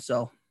this one.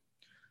 So,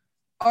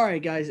 all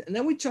right, guys, and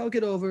then we chalk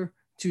it over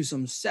to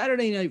some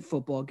Saturday night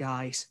football,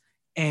 guys,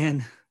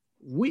 and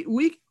we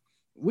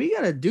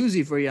got a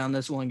doozy for you on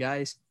this one,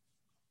 guys.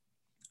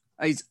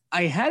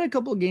 I had a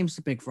couple of games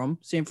to pick from: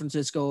 San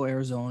Francisco,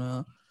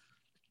 Arizona,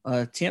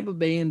 Tampa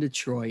Bay, and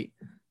Detroit.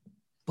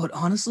 But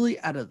honestly,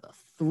 out of the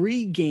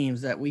 3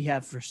 games that we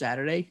have for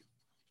Saturday,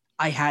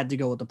 I had to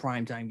go with the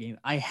primetime game.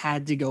 I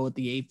had to go with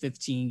the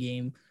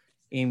 8:15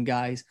 game,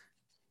 guys.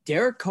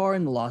 Derek Carr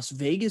and the Las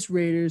Vegas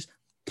Raiders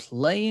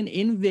playing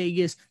in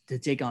Vegas to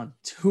take on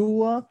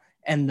Tua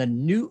and and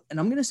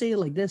I'm going to say it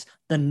like this,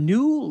 the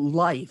new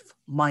life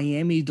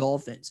Miami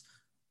Dolphins.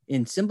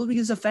 And simply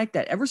because of the fact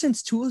that ever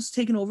since Tua's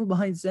taken over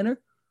behind center,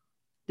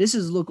 this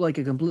has looked like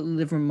a completely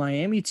different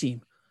Miami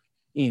team.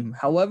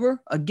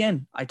 However,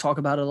 again, I talk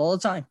about it all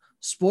the time.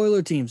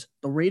 Spoiler teams.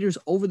 The Raiders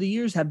over the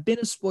years have been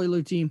a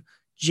spoiler team.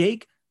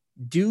 Jake,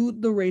 do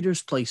the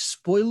Raiders play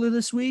spoiler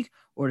this week,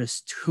 or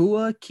does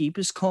Tua keep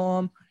his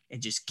calm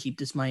and just keep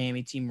this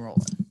Miami team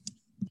rolling?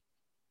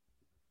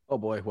 Oh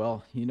boy,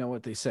 well, you know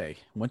what they say.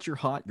 Once you're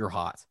hot, you're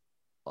hot.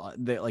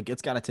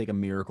 It's got to take a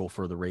miracle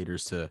for the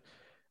Raiders to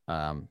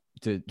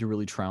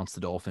really trounce the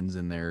Dolphins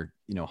in their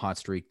hot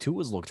streak.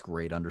 Tua's looked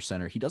great under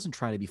center. He doesn't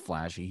try to be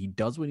flashy. He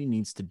does what he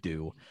needs to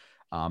do.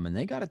 And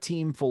they got a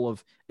team full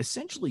of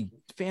essentially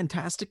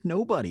fantastic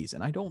nobodies.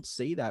 And I don't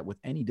say that with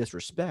any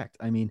disrespect.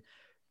 I mean,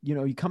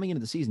 you coming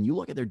into the season, you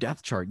look at their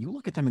depth chart, you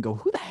look at them and go,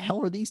 who the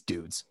hell are these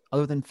dudes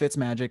other than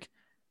Fitzmagic,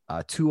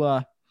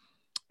 Tua,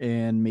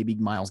 and maybe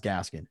Myles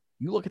Gaskin?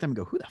 You look at them and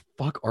go, who the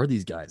fuck are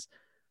these guys?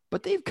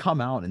 But they've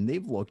come out and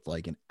they've looked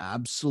like an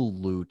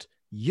absolute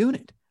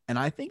unit. And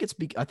I think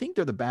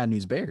they're the bad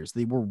news bears.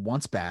 They were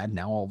once bad.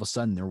 Now all of a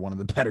sudden they're one of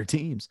the better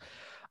teams.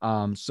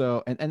 And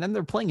then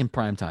they're playing in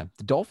primetime.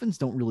 The Dolphins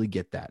don't really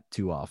get that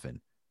too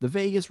often. The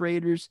Vegas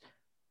Raiders,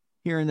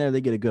 here and there, they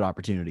get a good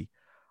opportunity.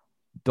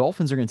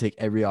 Dolphins are going to take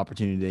every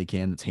opportunity they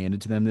can that's handed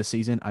to them this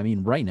season. I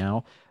mean, right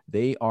now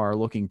they are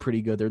looking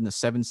pretty good. They're in the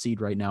 7th seed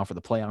right now for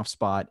the playoff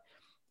spot.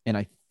 And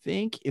I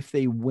think if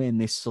they win,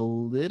 they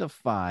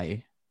solidify.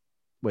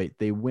 Wait,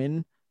 they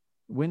wins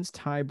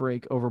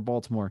tiebreak over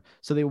Baltimore.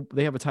 So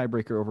they have a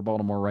tiebreaker over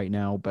Baltimore right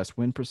now. Best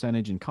win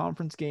percentage in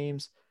conference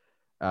games.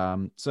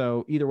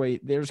 So either way,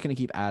 they're just going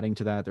to keep adding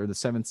to that. They're the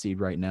 7th seed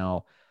right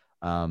now.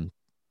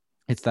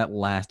 It's that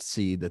last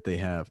seed that they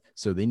have.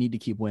 So they need to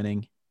keep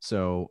winning.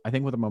 So I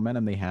think with the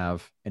momentum they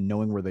have and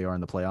knowing where they are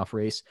in the playoff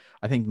race,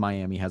 I think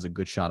Miami has a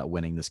good shot at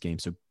winning this game.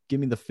 So give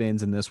me the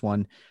Fins in this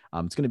one.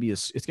 It's going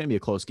to be a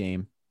close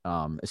game.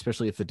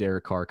 Especially if the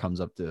Derek Carr comes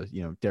up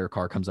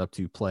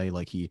to play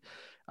like he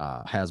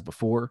has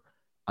before.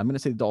 I'm going to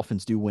say the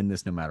Dolphins do win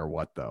this no matter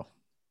what, though.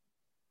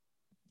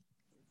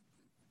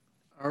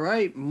 All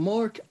right,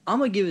 Mark, I'm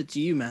going to give it to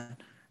you, man.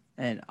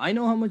 And I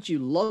know how much you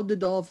love the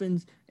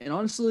Dolphins. And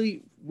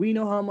honestly, we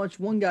know how much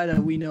one guy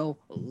that we know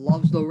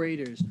loves the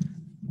Raiders.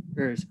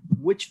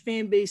 Which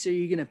fan base are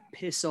you going to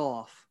piss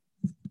off?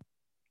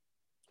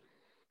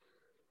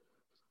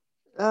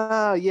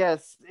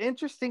 Yes.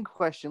 Interesting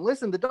question.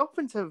 Listen, the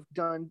Dolphins have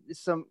done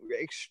some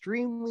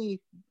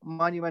extremely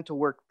monumental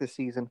work this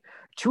season.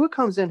 Tua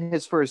comes in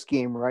his first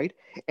game, right?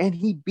 And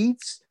he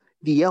beats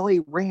the LA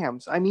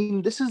Rams. I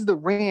mean, this is the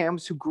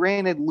Rams who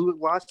granted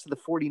lost to the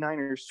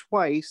 49ers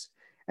twice.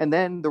 And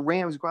then the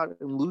Rams go out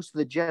and lose to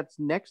the Jets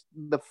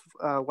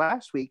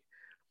last week.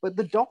 But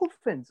the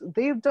Dolphins,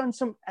 they have done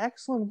some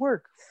excellent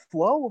work.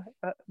 Flo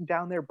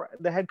down there,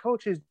 the head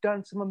coach, has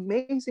done some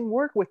amazing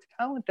work with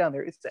talent down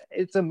there.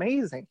 It's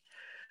amazing.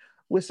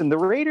 Listen, the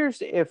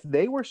Raiders, if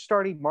they were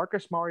starting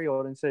Marcus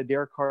Mariota instead of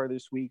Derek Carr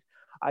this week,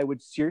 I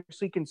would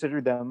seriously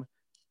consider them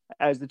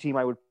as the team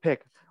I would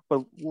pick.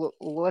 But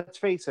let's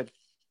face it,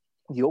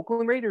 the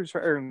Oakland Raiders,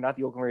 or not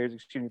the Oakland Raiders,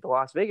 excuse me, the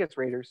Las Vegas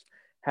Raiders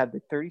have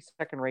the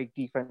 32nd ranked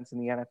defense in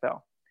the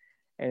NFL.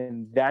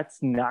 And that's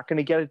not going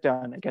to get it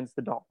done against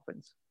the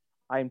Dolphins.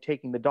 I am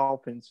taking the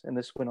Dolphins in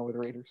this win over the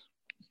Raiders.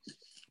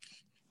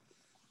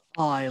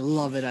 Oh, I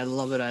love it. I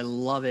love it. I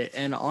love it.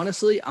 And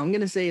honestly, I'm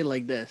going to say it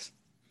like this.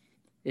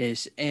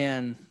 This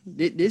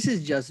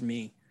is just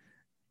me.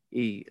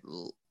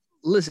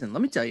 Listen,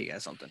 let me tell you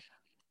guys something.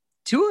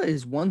 Tua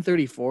is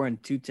 134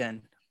 and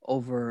 210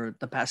 over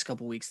the past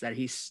couple weeks that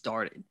he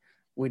started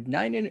with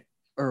nine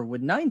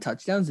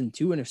touchdowns and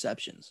 2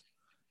 interceptions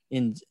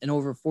in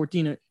over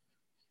 14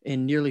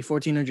 in nearly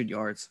 1,400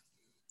 yards.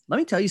 Let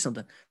me tell you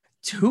something.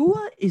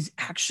 Tua is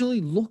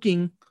actually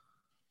looking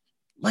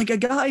like a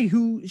guy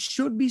who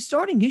should be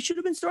starting. He should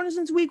have been starting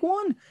since week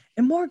 1.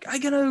 And Mark, I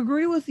gotta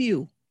agree with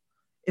you.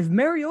 If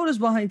Mariota's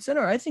behind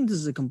center, I think this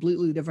is a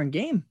completely different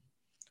game.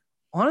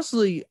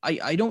 Honestly,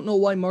 I don't know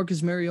why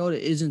Marcus Mariota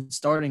isn't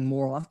starting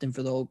more often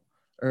for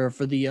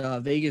the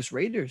Vegas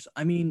Raiders.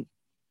 I mean,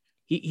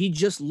 he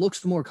just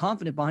looks more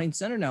confident behind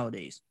center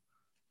nowadays.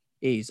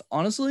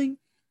 Honestly,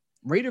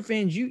 Raider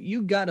fans,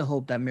 you gotta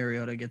hope that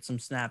Mariota gets some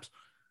snaps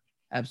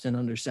absent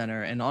under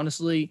center. And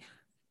honestly,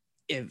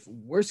 if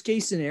worst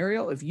case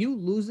scenario, if you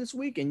lose this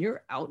week and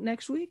you're out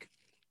next week,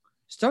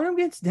 start him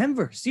against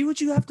Denver. See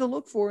what you have to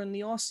look for in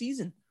the off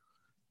season.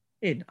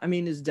 I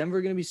mean, is Denver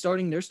going to be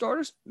starting their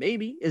starters?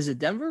 Maybe. Is it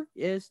Denver?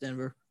 Yeah, it's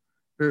Denver.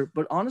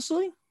 But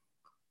honestly,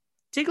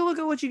 take a look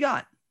at what you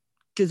got.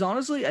 Because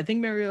honestly, I think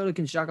Mariota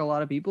can shock a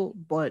lot of people,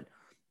 but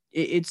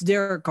it's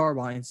Derek Carr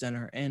behind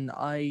center. And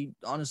I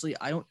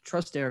don't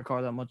trust Derek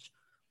Carr that much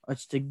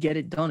to get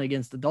it done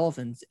against the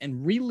Dolphins.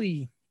 And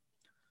really,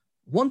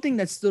 one thing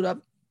that stood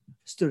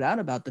out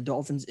about the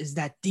Dolphins is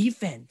that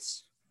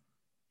defense.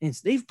 And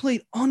they've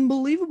played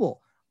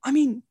unbelievable. I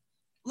mean,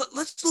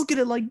 let's look at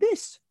it like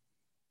this.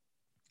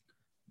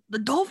 The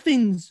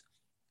Dolphins,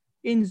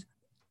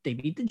 they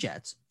beat the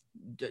Jets,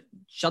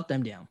 shut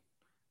them down.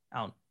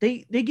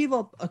 They gave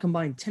up a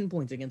combined 10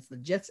 points against the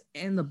Jets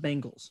and the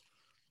Bengals.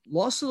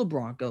 Lost to the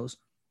Broncos,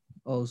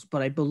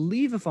 but I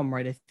believe if I'm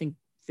right, I think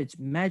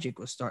Fitzpatrick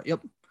was starting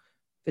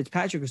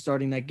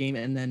that game,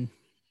 and then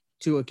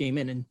Tua came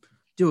in, and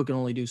Tua can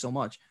only do so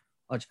much.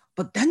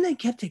 But then they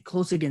kept it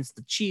close against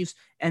the Chiefs,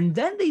 and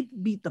then they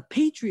beat the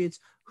Patriots,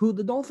 who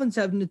the Dolphins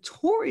have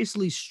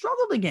notoriously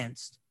struggled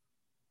against.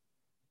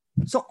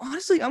 So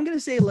honestly, I'm going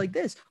to say it like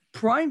this.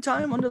 Prime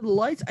time under the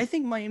lights, I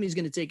think Miami's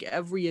going to take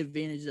every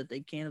advantage that they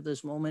can at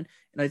this moment,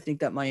 and I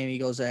think that Miami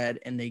goes ahead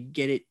and they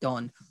get it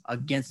done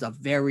against a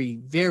very,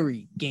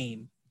 very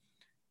game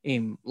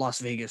Las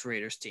Vegas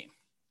Raiders team.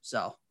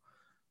 So,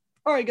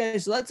 all right,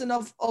 guys, so that's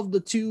enough of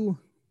the 2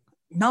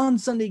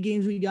 non-Sunday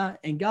games we got.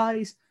 And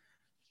guys,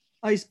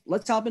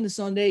 let's hop into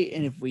Sunday.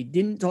 And if we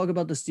didn't talk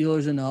about the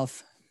Steelers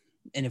enough,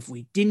 and if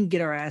we didn't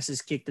get our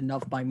asses kicked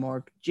enough by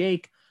Mark,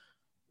 Jake,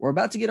 we're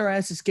about to get our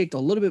asses kicked a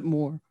little bit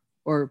more,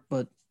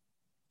 but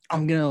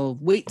I'm going to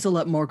wait to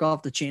let Mark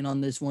off the chain on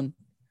this one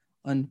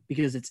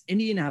because it's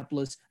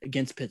Indianapolis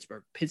against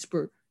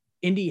Pittsburgh.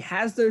 Indy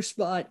has their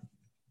spot.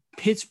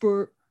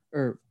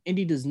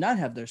 Indy does not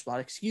have their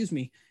spot, excuse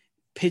me.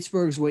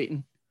 Pittsburgh's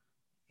waiting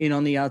in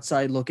on the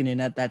outside, looking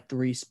in at that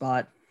 3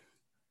 spot.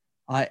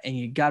 And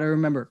you got to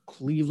remember,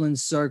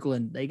 Cleveland's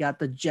circling. They got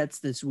the Jets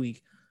this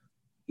week.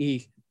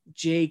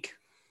 Jake,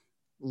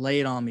 lay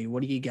it on me.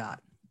 What do you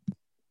got?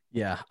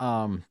 Yeah,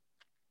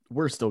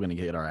 we're still going to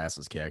get our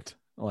asses kicked.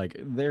 Like,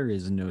 there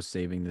is no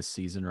saving this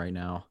season right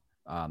now.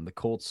 The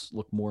Colts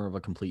look more of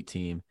a complete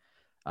team.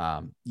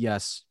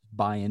 Yes,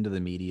 buy into the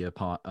media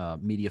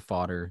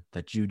fodder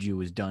that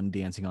Juju is done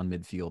dancing on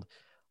midfield.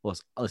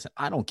 Listen,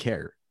 I don't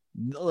care.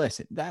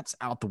 Listen, that's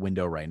out the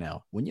window right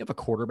now. When you have a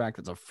quarterback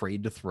that's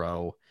afraid to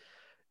throw,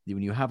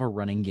 when you have a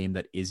running game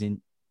that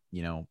isn't,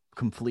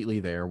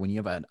 completely there, when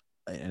you have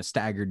a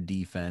staggered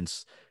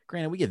defense.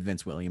 Granted, we get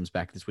Vince Williams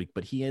back this week,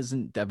 but he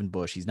isn't Devin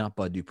Bush. He's not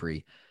Bud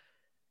Dupree.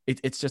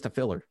 It's just a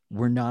filler.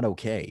 We're not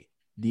okay.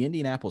 The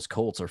Indianapolis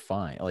Colts are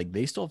fine. Like,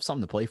 they still have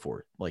something to play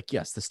for. Like,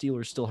 yes, the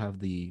Steelers still have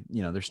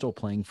they're still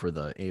playing for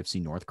the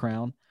AFC North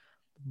crown,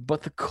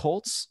 but the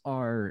Colts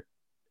are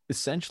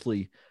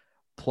essentially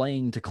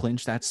playing to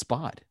clinch that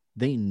spot.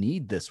 They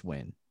need this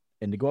win.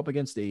 And to go up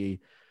against a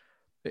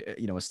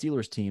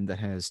Steelers team that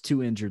has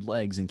 2 injured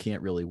legs and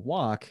can't really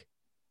walk,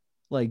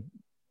 like,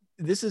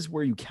 this is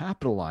where you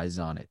capitalize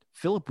on it.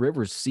 Phillip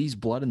Rivers smells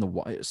blood in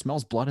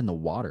the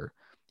water.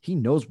 He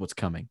knows what's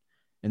coming.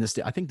 And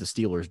I think the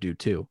Steelers do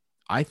too.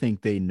 I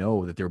think they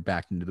know that they're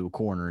backed into the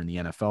corner in the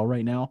NFL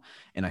right now.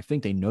 And I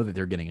think they know that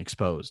they're getting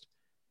exposed.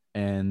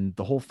 And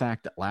the whole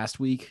fact that last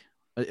week,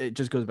 it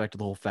just goes back to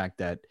the whole fact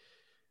that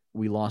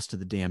we lost to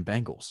the damn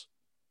Bengals.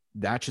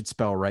 That should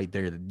spell right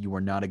there that you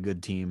are not a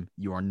good team.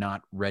 You are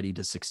not ready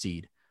to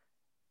succeed.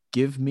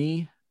 Give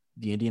me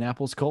the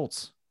Indianapolis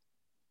Colts.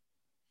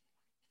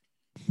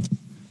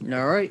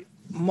 All right,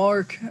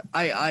 Mark,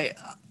 I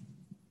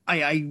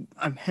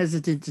I'm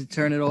hesitant to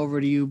turn it over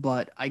to you,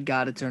 but I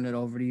gotta turn it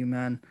over to you,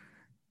 man.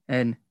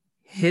 And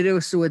hit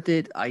us with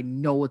it. I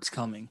know what's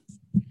coming.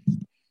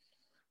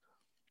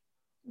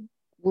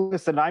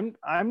 Listen,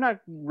 I'm not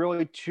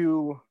really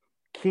too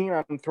keen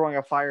on throwing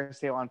a fire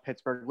sale on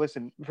Pittsburgh.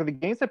 Listen, for the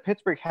games that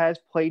Pittsburgh has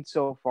played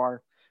so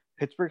far,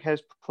 Pittsburgh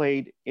has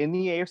played in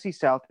the AFC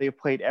South. They've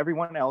played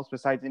everyone else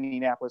besides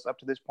Indianapolis up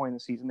to this point in the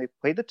season. They've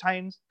played the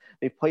Titans,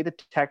 they've played the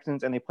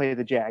Texans, and they played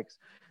the Jags.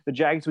 The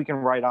Jags we can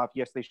write off.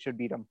 Yes, they should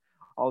beat them.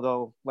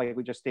 Although, like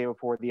we just stated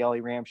before, the LA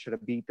Rams should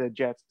have beat the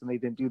Jets, and they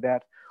didn't do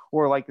that.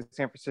 Or like the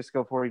San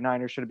Francisco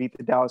 49ers should have beat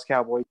the Dallas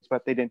Cowboys,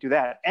 but they didn't do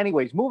that.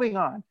 Anyways, moving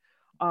on.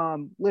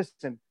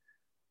 Listen,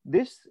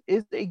 this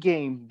is a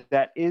game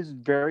that is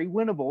very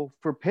winnable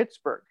for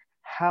Pittsburgh.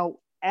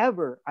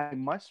 However, I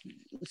must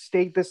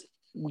state this.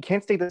 We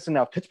can't state this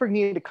enough. Pittsburgh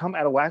needed to come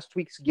out of last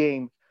week's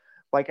game,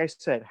 like I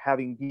said,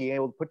 having been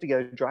able to put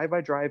together drive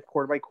by drive,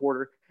 quarter by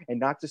quarter, and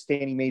not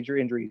sustain any major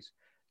injuries.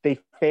 They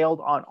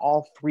failed on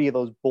all three of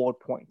those bullet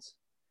points.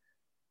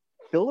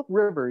 Philip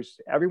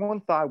Rivers,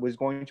 everyone thought was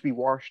going to be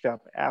washed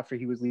up after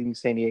he was leaving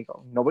San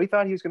Diego. Nobody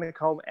thought he was going to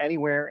come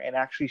anywhere and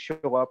actually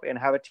show up and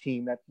have a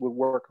team that would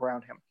work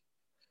around him.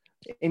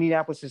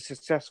 Indianapolis has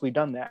successfully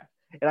done that.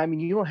 And I mean,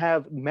 you don't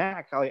have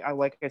Mac,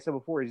 like I said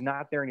before, is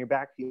not there in your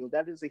backfield.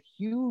 That is a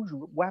huge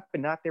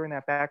weapon not there in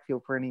that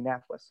backfield for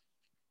Indianapolis.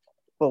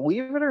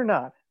 Believe it or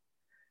not,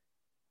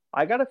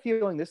 I got a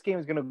feeling this game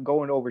is going to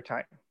go in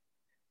overtime.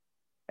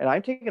 And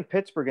I'm taking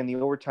Pittsburgh in the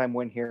overtime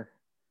win here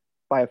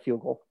by a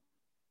field goal.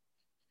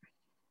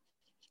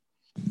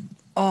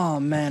 Oh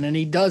man, and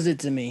he does it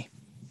to me.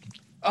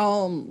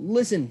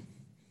 Listen.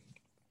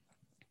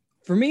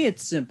 For me,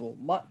 it's simple.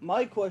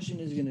 My question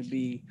is going to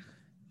be,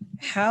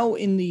 how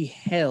in the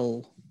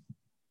hell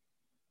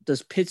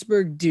does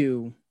Pittsburgh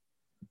do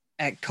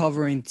at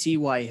covering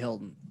T.Y.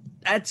 Hilton?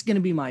 That's going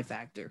to be my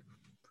factor.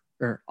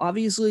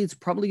 Obviously, it's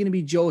probably going to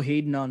be Joe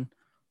Hayden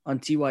on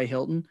T.Y.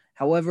 Hilton.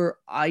 However,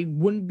 I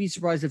wouldn't be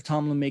surprised if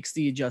Tomlin makes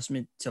the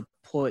adjustment to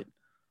put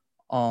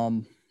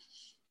oh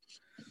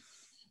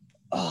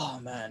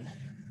man.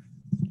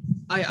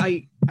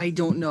 I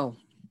don't know.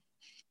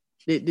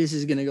 This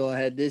is gonna go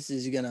ahead. This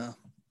is gonna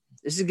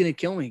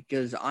kill me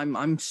because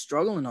I'm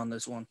struggling on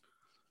this one.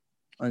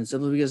 And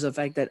simply because of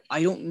the fact that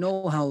I don't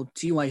know how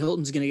T.Y.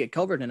 Hilton's gonna get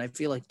covered, and I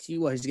feel like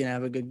T.Y. is gonna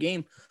have a good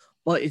game.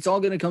 But it's all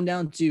gonna come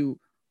down to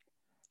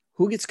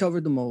who gets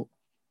covered the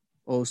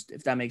most,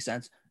 if that makes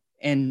sense.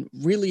 And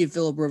really, if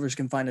Philip Rivers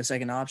can find a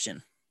second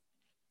option.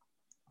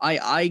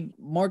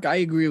 Mark, I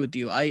agree with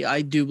you.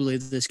 I do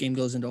believe this game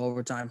goes into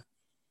overtime.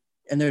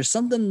 And there's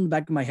something in the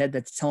back of my head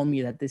that's telling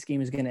me that this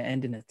game is going to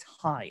end in a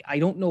tie. I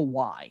don't know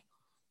why.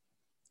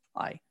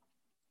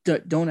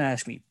 Don't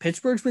ask me.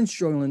 Pittsburgh's been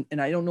struggling,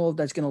 and I don't know if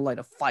that's going to light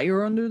a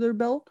fire under their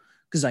belt,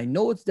 because I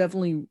know it's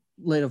definitely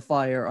lit a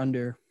fire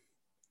under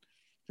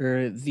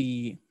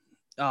the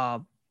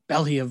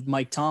belly of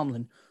Mike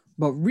Tomlin.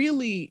 But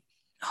really,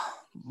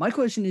 my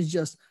question is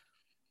just,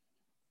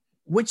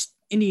 which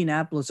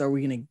Indianapolis are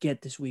we going to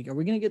get this week? Are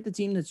we going to get the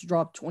team that's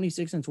dropped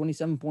 26 and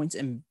 27 points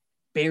and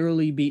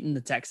barely beaten the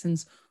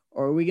Texans?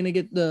 Or are we going to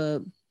get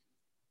the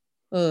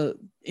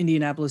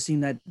Indianapolis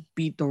team that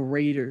beat the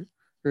Raiders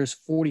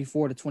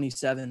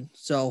 44-27?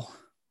 So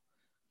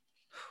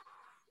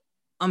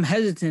I'm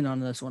hesitant on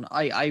this one.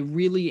 I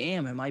really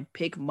am, and my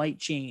pick might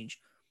change.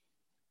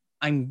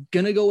 I'm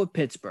going to go with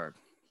Pittsburgh.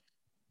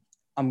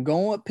 I'm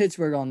going with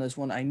Pittsburgh on this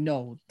one. I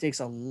know it takes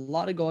a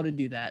lot of gall to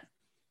do that.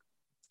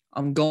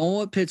 I'm going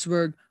with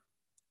Pittsburgh,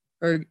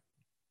 or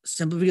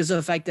simply because of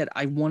the fact that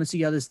I want to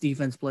see how this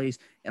defense plays.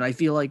 And I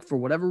feel like for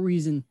whatever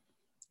reason,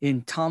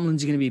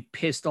 Tomlin's going to be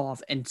pissed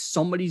off, and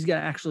somebody's got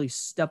to actually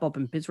step up,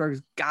 and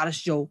Pittsburgh's got to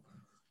show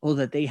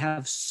that they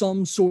have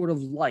some sort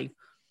of life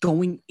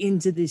going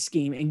into this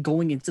game and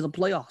going into the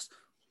playoffs.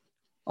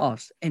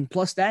 And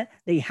plus that,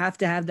 they have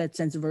to have that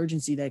sense of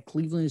urgency that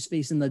Cleveland is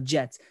facing the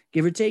Jets.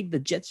 Give or take, the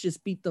Jets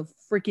just beat the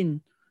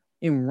freaking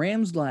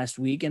Rams last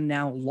week and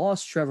now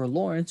lost Trevor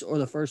Lawrence, or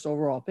the first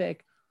overall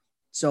pick.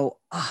 So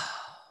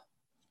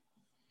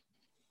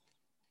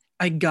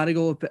I'm going to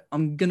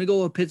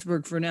go with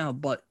Pittsburgh for now,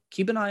 but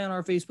keep an eye on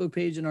our Facebook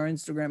page and our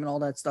Instagram and all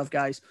that stuff,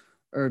 guys.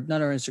 Or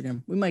not our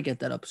Instagram. We might get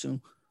that up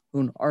soon.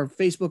 Our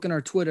Facebook and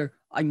our Twitter,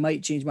 I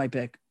might change my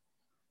pick.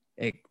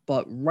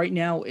 But right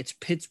now, it's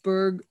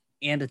Pittsburgh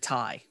and a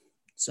tie.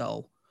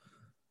 So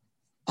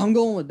I'm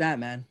going with that,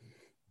 man.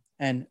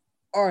 And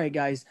all right,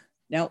 guys.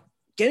 Now,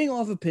 getting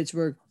off of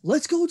Pittsburgh,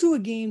 let's go to a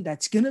game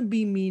that's going to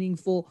be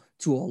meaningful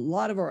to a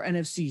lot of our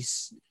NFC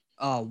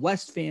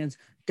West fans.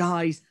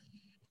 Guys,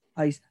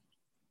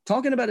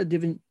 talking about a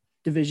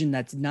division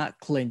that's not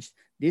clinched.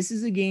 This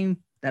is a game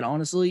that,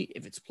 honestly,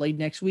 if it's played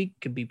next week,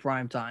 could be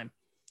prime time.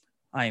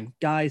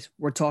 Guys,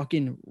 we're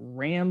talking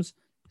Rams,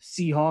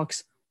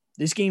 Seahawks.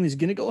 This game is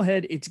going to go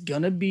ahead. It's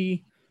going to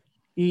be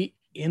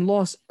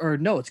it's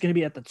going to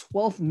be at the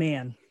 12th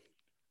man.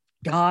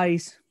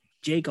 Guys,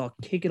 Jake, I'll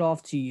kick it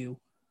off to you.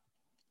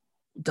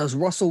 Does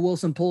Russell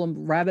Wilson pull a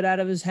rabbit out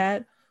of his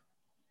hat,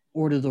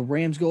 or do the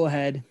Rams go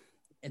ahead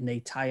and they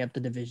tie up the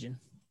division?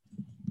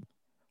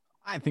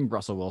 I think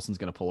Russell Wilson's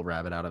going to pull a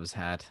rabbit out of his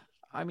hat.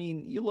 I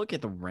mean, you look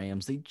at the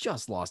Rams, they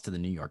just lost to the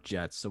New York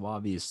Jets, so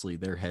obviously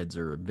their heads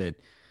are a bit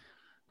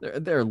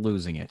they're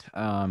losing it.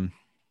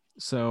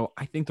 So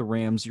I think the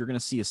Rams, you're going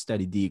to see a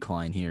steady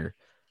decline here.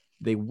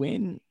 They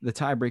win the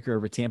tiebreaker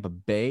over Tampa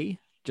Bay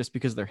just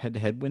because of their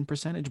head-to-head win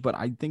percentage, but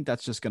I think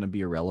that's just going to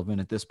be irrelevant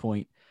at this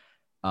point.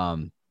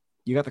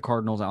 You got the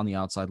Cardinals on the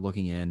outside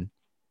looking in.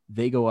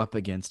 They go up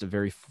against a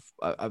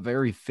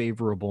very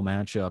favorable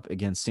matchup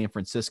against San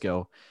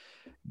Francisco.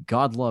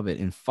 God love it.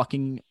 In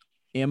fucking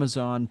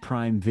Amazon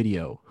Prime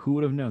Video. Who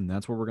would have known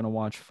that's where we're going to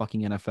watch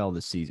fucking NFL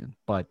this season?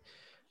 But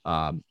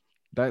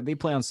they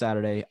play on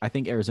Saturday. I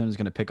think Arizona is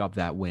going to pick up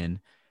that win.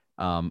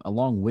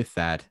 Along with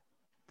that,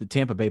 the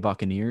Tampa Bay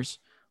Buccaneers,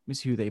 let me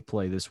see who they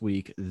play this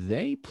week.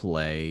 They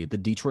play the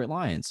Detroit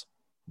Lions.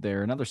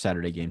 They're another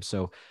Saturday game.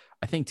 So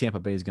I think Tampa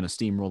Bay is going to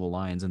steamroll the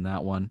Lions in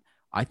that one.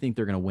 I think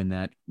they're going to win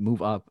that,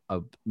 move up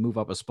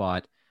a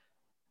spot.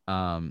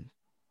 And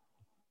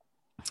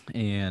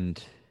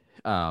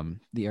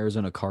the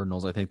Arizona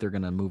Cardinals, I think they're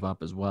going to move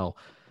up as well.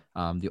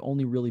 The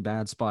only really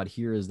bad spot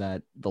here is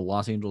that the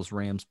Los Angeles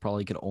Rams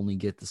probably could only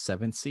get the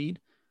 7th seed,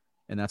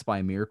 and that's by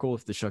a miracle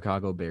if the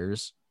Chicago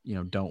Bears,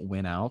 don't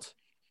win out.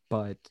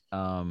 But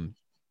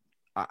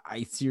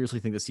I seriously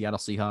think the Seattle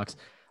Seahawks,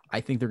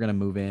 I think they're going to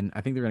move in. I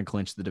think they're going to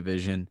clinch the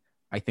division.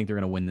 I think they're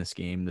going to win this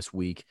game this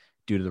week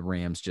due to the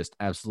Rams just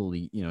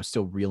absolutely,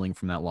 still reeling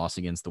from that loss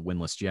against the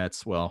winless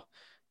Jets. Well,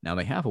 now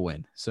they have a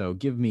win. So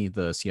give me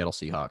the Seattle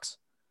Seahawks.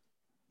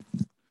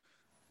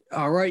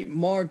 All right,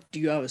 Mark, do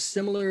you have a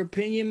similar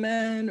opinion,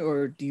 man?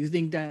 Or do you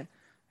think that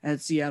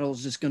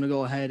Seattle's just going to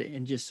go ahead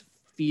and just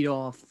feed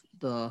off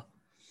the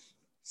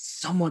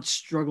somewhat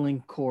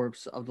struggling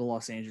corpse of the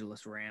Los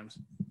Angeles Rams?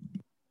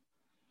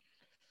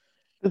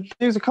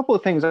 There's a couple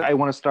of things I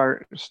want to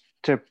start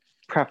to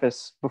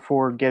preface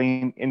before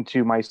getting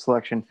into my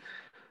selection.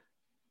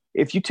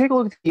 If you take a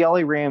look at the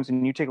LA Rams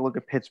and you take a look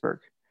at Pittsburgh,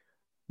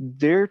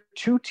 they're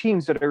two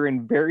teams that are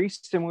in very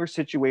similar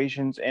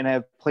situations and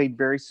have played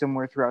very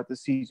similar throughout the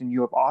season.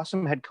 You have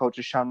awesome head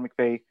coaches, Sean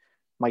McVay,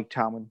 Mike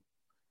Tomlin.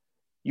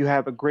 You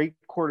have a great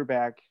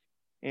quarterback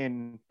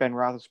in Ben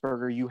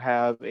Roethlisberger. You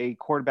have a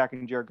quarterback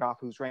in Jared Goff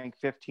who's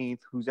ranked 15th,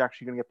 who's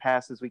actually going to get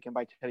passed this weekend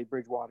by Teddy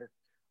Bridgewater,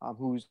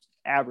 who's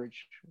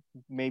average,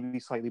 maybe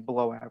slightly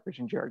below average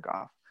in Jared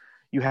Goff.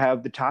 You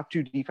have the top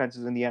two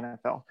defenses in the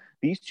NFL.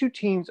 These two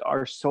teams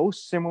are so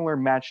similar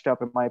matched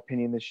up, in my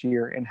opinion, this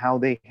year in how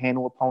they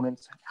handle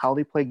opponents, how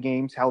they play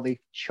games, how they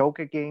choke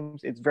at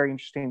games. It's very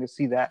interesting to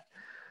see that.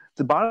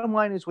 The bottom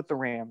line is with the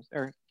Rams,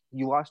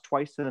 you lost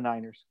twice to the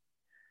Niners.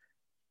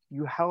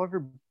 You,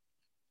 however,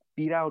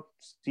 beat out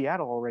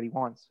Seattle already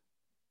once.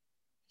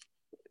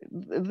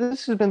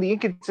 This has been the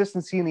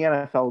inconsistency in the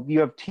NFL.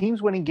 You have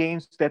teams winning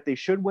games that they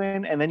should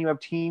win, and then you have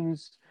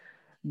teams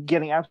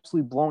getting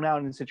absolutely blown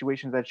out in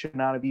situations that should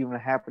not have even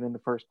happened in the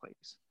first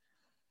place.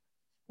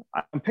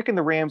 I'm picking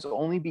the Rams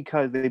only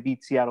because they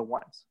beat Seattle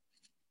once.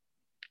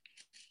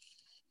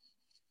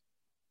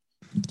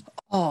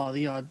 Oh,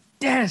 the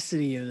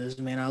audacity of this,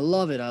 man. I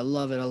love it. I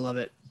love it. I love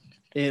it.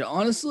 It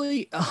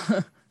honestly,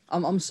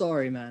 I'm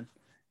sorry, man.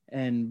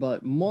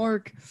 But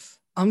Mark,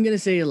 I'm going to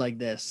say it like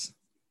this.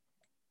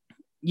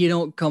 You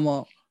don't come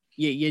up,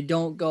 you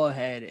don't go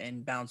ahead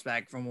and bounce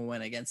back from a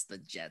win against the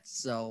Jets.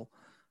 So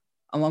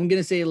I'm going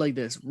to say it like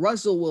this.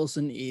 Russell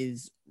Wilson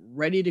is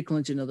ready to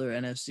clinch another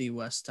NFC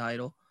West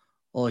title.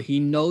 Well,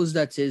 he knows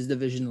that's his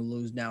division to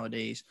lose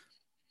nowadays.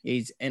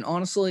 And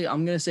honestly,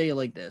 I'm going to say it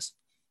like this.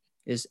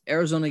 Is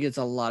Arizona gets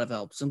a lot of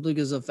help simply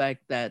because of the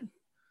fact that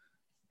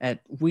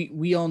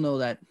we all know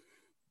that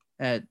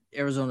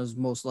Arizona is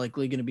most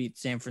likely going to beat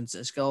San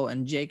Francisco.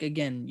 And Jake,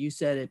 again, you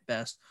said it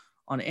best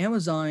on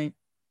Amazon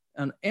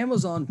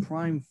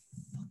Prime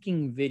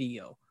fucking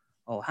Video.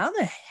 Oh, how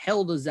the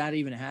hell does that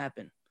even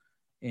happen?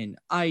 And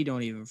I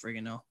don't even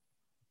freaking know.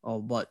 Oh,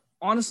 but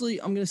honestly,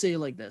 I'm going to say it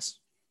like this.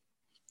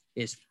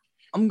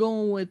 I'm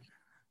going with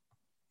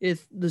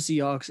the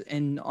Seahawks.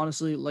 And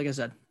honestly, like I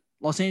said,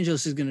 Los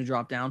Angeles is going to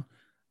drop down.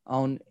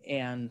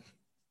 And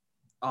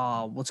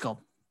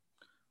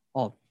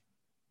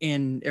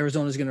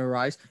Arizona is going to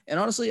rise. And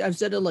honestly, I've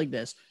said it like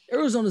this.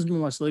 Arizona's been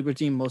my sleeper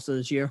team most of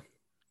this year.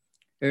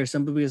 There's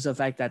simply because of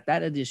the fact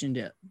that addition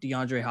to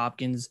DeAndre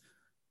Hopkins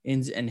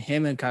and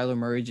him and Kyler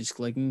Murray just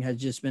clicking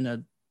has been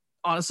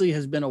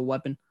a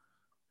weapon,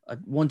 a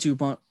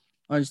 1-2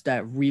 punch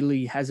that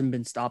really hasn't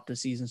been stopped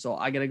this season. So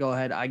I gotta go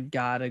ahead. I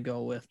gotta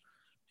go with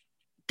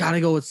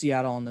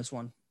Seattle on this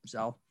one.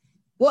 So,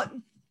 but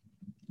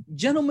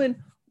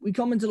gentlemen, we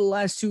come into the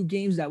last two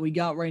games that we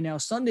got right now.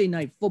 Sunday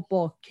Night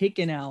Football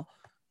kicking out.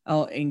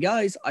 And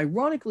guys,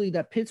 ironically,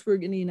 that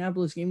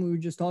Pittsburgh-Indianapolis game we were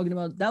just talking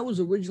about, that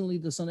was originally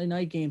the Sunday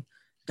night game.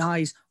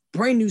 Guys,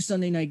 brand new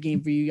Sunday night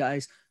game for you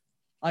guys.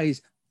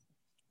 It's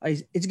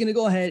going to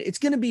go ahead. It's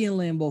going to be in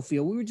Lambeau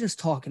Field. We were just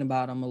talking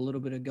about them a little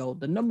bit ago.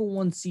 The number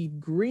 1 seed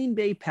Green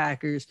Bay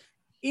Packers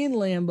in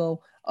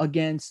Lambeau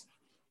against,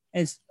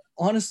 as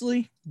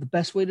honestly, the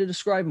best way to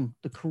describe them,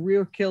 the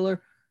career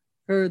killer,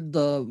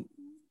 the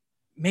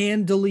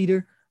man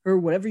deleter, or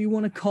whatever you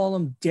want to call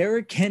him,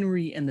 Derrick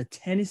Henry and the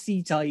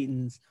Tennessee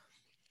Titans.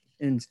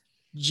 And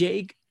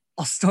Jake,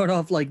 I'll start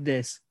off like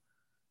this: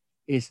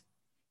 is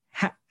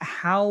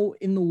how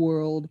in the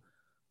world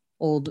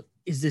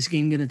is this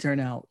game going to turn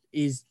out?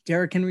 Is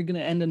Derrick Henry going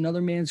to end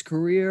another man's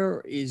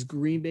career? Is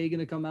Green Bay going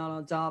to come out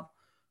on top?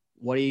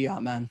 What do you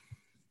got, man?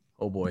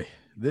 Oh boy,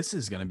 this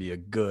is going to be a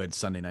good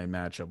Sunday night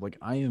matchup. Like,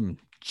 I am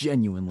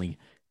genuinely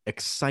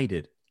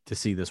excited to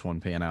see this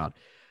one pan out.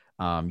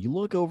 You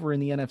look over in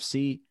the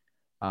NFC,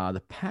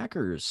 the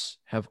Packers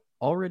have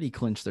already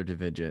clinched their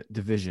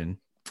division.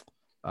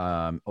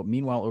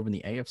 Meanwhile, over in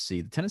the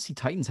AFC, the Tennessee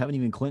Titans haven't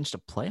even clinched a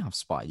playoff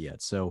spot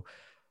yet. So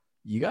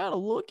you got to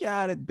look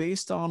at it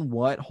based on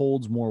what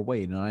holds more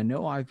weight. And I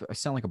know I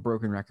sound like a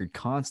broken record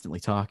constantly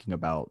talking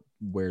about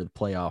where the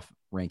playoff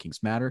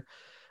rankings matter.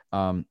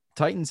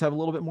 Titans have a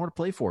little bit more to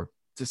play for.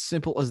 It's as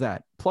simple as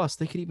that. Plus,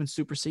 they could even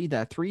supersede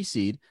that 3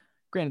 seed.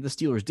 Granted, the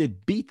Steelers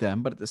did beat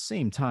them, but at the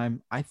same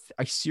time, I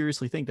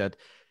seriously think that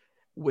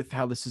with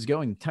how this is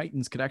going,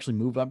 Titans could actually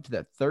move up to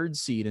that 3rd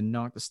seed and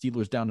knock the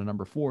Steelers down to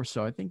number 4.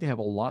 So I think they have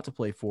a lot to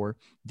play for.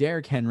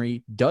 Derrick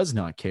Henry does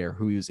not care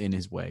who is in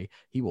his way.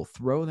 He will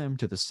throw them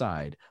to the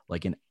side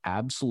like an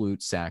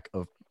absolute sack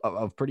of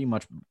pretty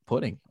much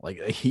pudding. Like,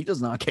 he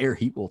does not care.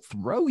 He will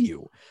throw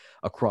you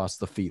across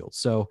the field.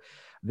 So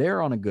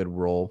they're on a good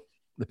roll.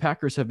 The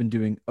Packers have been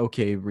doing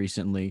okay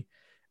recently.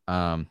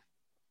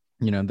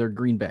 They're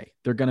Green Bay.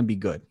 They're going to be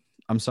good.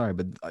 I'm sorry,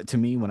 but to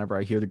me, whenever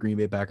I hear the Green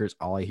Bay Packers,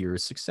 all I hear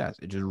is success.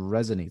 It just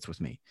resonates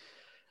with me.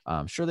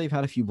 Sure, they've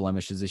had a few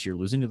blemishes this year,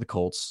 losing to the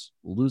Colts,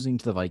 losing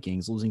to the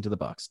Vikings, losing to the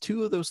Bucs.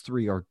 2 of those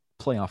 3 are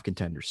playoff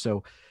contenders.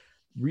 So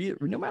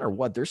no matter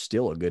what, they're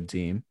still a good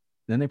team.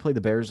 Then they play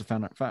the Bears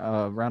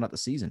to round out the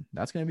season.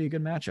 That's going to be a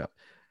good matchup.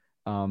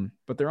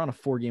 But they're on a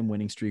 4-game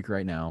winning streak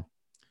right now.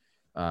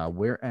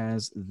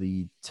 Whereas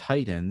the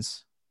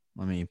Titans,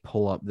 let me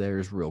pull up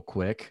theirs real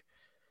quick.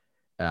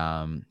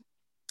 They're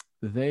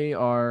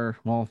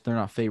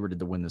not favored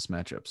to win this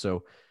matchup.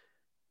 So,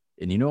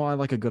 and I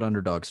like a good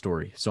underdog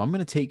story. So I'm going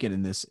to take it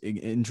in this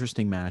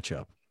interesting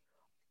matchup.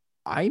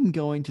 I'm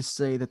going to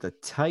say that the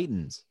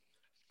Titans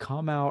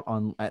come out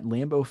at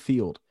Lambeau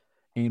Field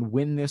and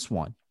win this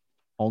one,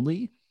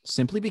 only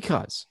simply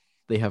because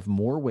they have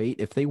more weight.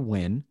 If they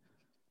win,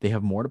 they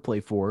have more to play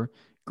for.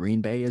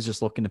 Green Bay is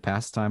just looking to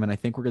pass time, and I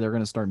think they're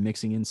going to start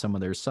mixing in some of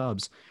their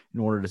subs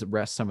in order to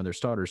rest some of their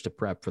starters to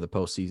prep for the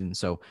postseason.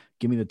 So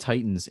give me the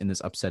Titans in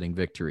this upsetting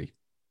victory.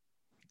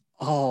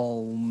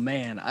 Oh,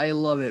 man, I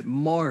love it.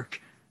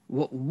 Mark,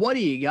 what do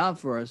you got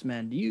for us,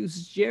 man? Do you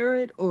use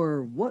Jarrett,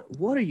 or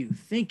what are you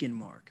thinking,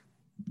 Mark?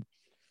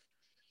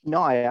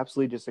 No, I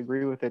absolutely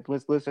disagree with it.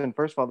 Listen,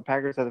 first of all, the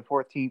Packers have the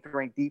 14th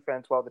ranked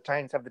defense, while the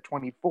Titans have the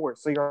 24th.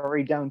 So you're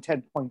already down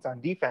 10 points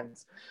on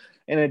defense.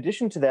 In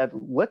addition to that,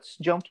 let's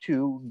jump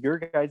to your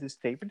guys'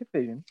 favorite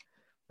division.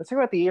 Let's talk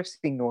about the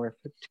AFC North.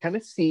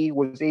 Tennessee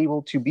was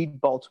able to beat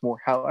Baltimore.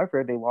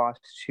 However, they lost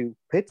to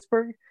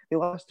Pittsburgh, they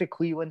lost to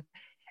Cleveland,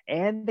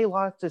 and they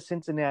lost to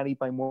Cincinnati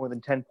by more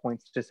than 10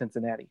 points to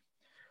Cincinnati.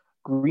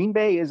 Green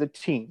Bay is a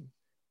team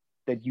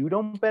that you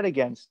don't bet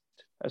against,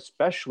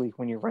 especially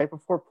when you're right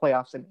before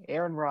playoffs, and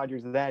Aaron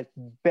Rodgers, that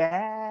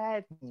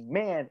bad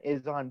man,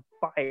 is on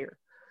fire.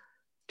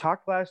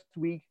 Talked last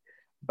week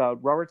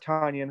about Robert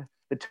Tonyan,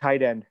 the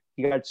tight end.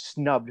 He got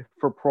snubbed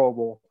for Pro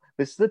Bowl.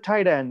 This is the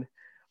tight end,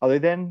 other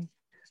than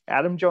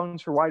Adam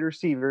Jones for wide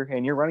receiver,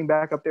 and you're running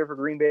back up there for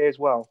Green Bay as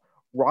well.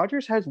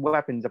 Rodgers has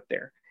weapons up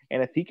there,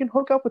 and if he can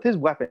hook up with his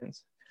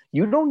weapons,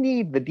 you don't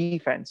need the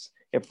defense.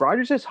 If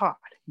Rodgers is hot,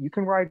 you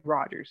can ride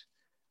Rodgers.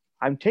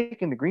 I'm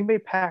taking the Green Bay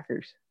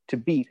Packers to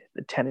beat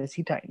the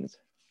Tennessee Titans.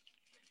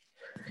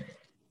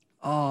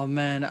 Oh,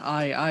 man,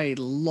 I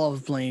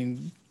love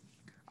playing.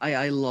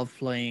 I love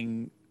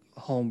playing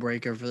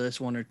homebreaker for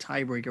this one, or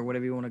tiebreaker,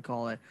 whatever you want to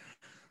call it.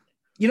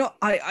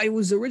 I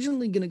was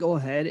originally going to go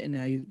ahead and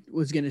I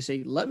was going to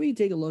say, let me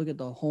take a look at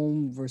the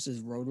home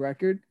versus road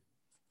record.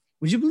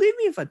 Would you believe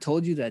me if I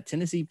told you that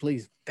Tennessee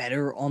plays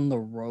better on the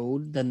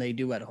road than they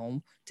do at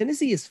home?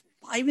 Tennessee is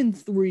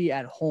 5-3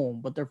 at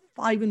home, but they're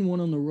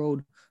 5-1 on the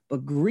road.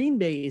 But Green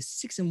Bay is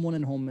 6-1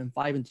 at home and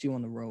 5-2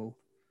 on the road.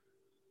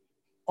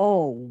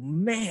 Oh,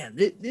 man,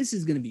 this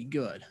is going to be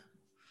good.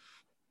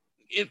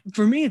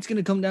 For me, it's going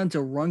to come down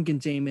to run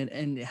containment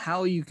and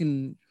how you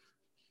can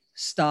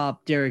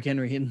stop Derrick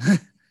Henry.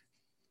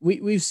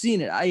 We've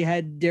seen it. I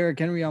had Derrick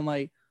Henry on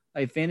my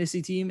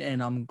fantasy team,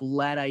 and I'm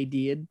glad I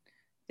did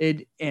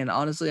it. And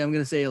honestly, I'm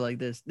going to say it like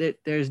this.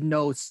 There's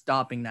no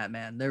stopping that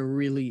man. There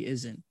really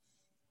isn't.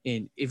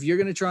 And if you're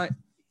going to try,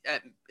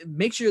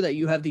 make sure that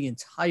you have the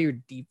entire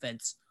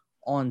defense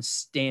on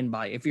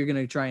standby if you're going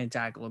to try and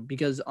tackle him.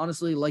 Because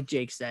honestly, like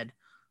Jake said,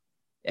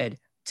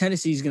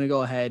 Tennessee's going to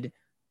go ahead,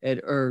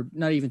 or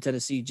not even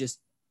Tennessee, just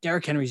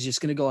Derrick Henry's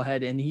just going to go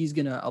ahead and he's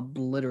going to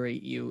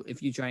obliterate you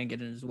if you try and get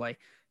in his way.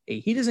 Hey,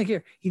 he doesn't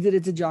care. He did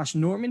it to Josh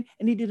Norman,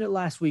 and he did it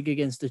last week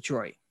against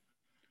Detroit.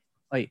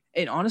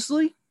 And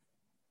honestly,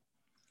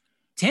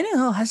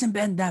 Tannehill hasn't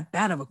been that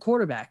bad of a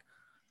quarterback.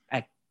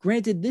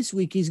 Granted, this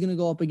week he's going to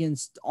go up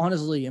against,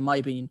 honestly, in my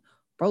opinion,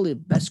 probably the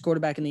best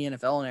quarterback in the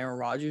NFL, and Aaron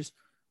Rodgers.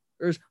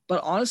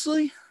 But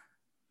honestly,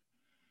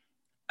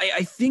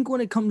 I think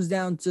when it comes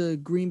down to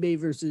Green Bay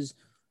versus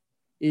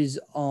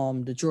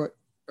Detroit,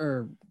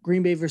 or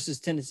Green Bay versus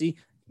Tennessee,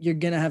 you're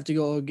gonna have to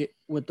go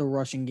with the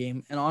rushing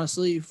game. And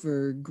honestly,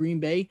 for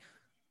Green Bay,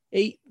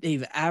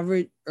 they've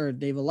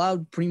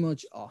allowed pretty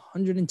much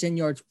 110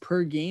 yards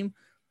per game.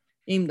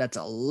 That's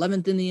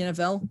 11th in the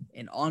NFL.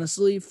 And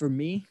honestly, for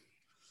me,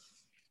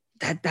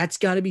 that's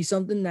got to be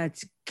something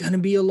that's gonna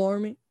be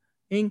alarming.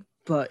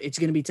 But it's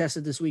gonna be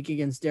tested this week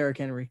against Derrick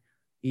Henry.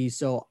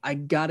 So I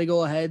gotta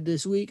go ahead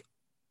this week.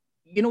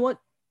 You know what,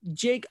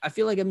 Jake? I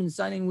feel like I've been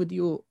signing with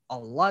you a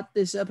lot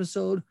this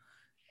episode.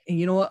 And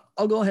you know what?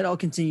 I'll go ahead. I'll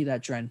continue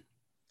that trend.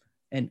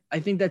 And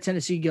I think that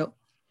Tennessee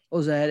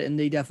goes ahead, and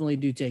they definitely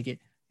do take it.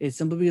 It's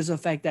simply because of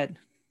the fact that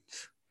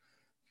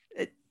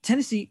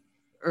Tennessee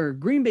or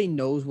Green Bay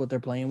knows what they're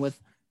playing with.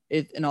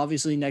 And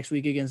obviously next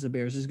week against the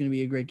Bears is going to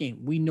be a great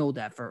game. We know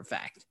that for a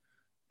fact.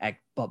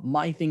 But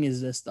my thing is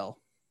this, though.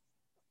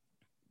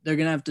 They're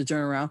going to have to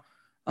turn around,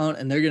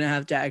 and they're going to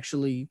have to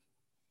actually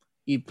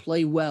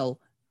play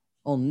well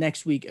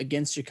next week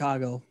against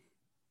Chicago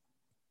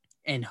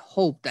and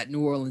hope that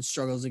New Orleans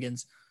struggles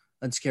against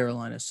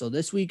Carolina. So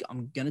this week,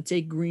 I'm going to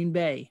take Green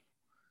Bay.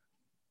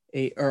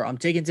 I'm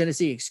taking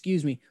Tennessee,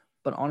 excuse me.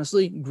 But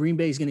honestly, Green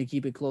Bay is going to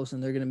keep it close,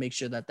 and they're going to make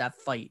sure that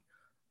fight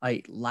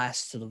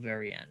lasts to the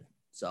very end.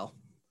 So,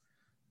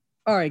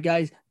 all right,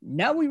 guys.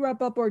 Now we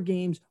wrap up our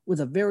games with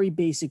a very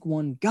basic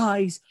one.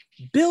 Guys,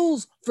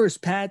 Bills versus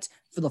Pats.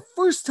 For the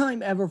first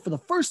time ever, for the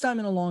first time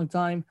in a long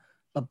time,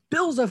 the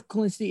Bills have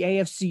clinched the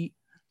AFC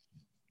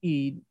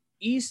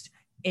East,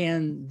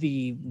 and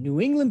the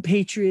New England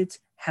Patriots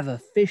have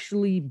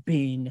officially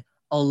been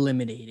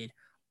eliminated.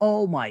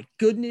 Oh my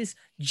goodness.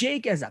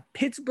 Jake, as a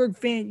Pittsburgh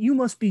fan, you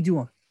must be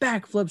doing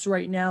backflips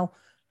right now.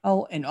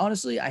 Oh, and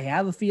honestly, I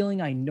have a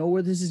feeling I know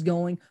where this is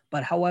going,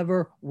 but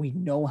however, we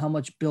know how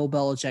much Bill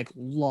Belichick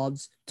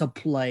loves to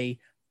play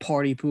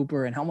party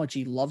pooper and how much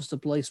he loves to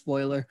play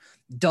spoiler.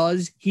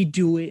 Does he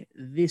do it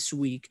this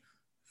week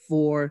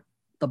for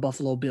the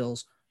Buffalo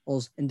Bills?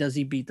 And does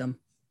he beat them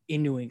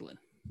in New England?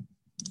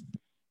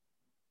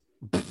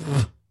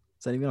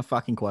 Is that even a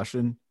fucking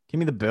question? Give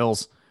me the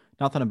Bills.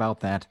 Nothing about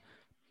that.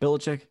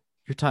 Belichick,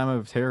 your time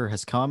of terror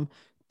has come.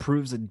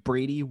 Proves that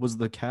Brady was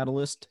the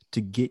catalyst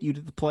to get you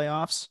to the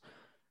playoffs.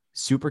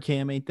 Super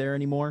Cam ain't there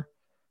anymore.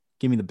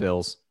 Give me the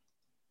Bills.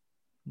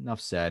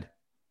 Enough said.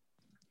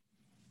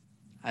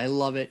 I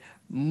love it.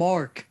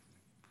 Mark.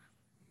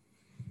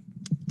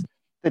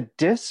 The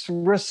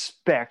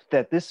disrespect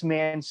that this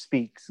man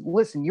speaks.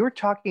 Listen, you're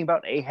talking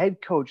about a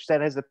head coach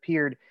that has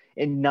appeared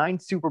in 9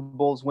 Super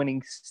Bowls,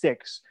 winning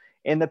 6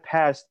 in the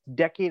past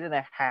decade and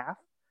a half.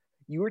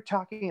 You were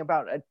talking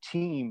about a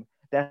team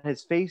that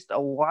has faced a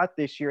lot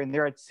this year, and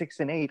they're at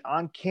 6-8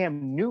 on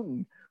Cam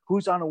Newton,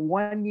 who's on a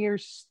 1-year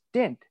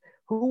stint,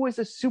 who was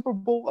a Super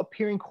Bowl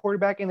appearing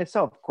quarterback in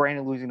itself,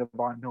 granted losing to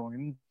Von Miller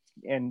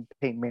and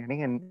Peyton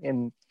Manning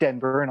and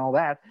Denver and all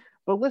that.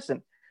 But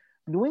listen,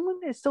 New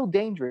England is still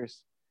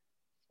dangerous.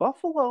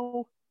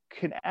 Buffalo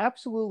can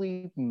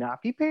absolutely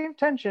not be paying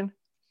attention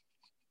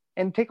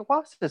and take a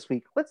loss this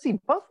week. Let's see.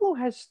 Buffalo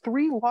has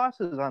 3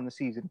 losses on the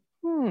season.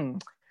 Who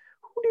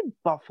did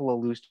Buffalo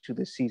lose to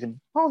this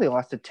season? Oh, they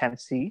lost to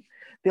Tennessee.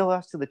 They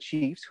lost to the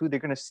Chiefs, who they're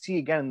going to see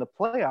again in the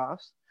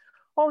playoffs.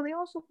 Oh, and they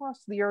also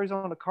lost to the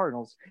Arizona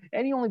Cardinals.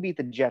 And he only beat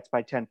the Jets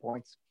by 10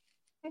 points.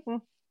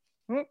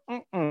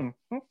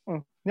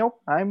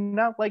 Nope, I'm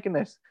not liking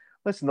this.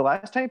 Listen, the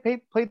last time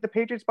you played the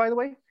Patriots, by the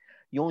way,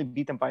 you only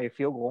beat them by a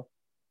field goal.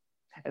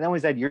 And that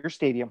was at your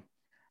stadium.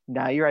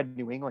 Now you're at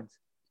New England's.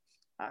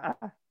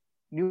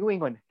 New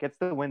England gets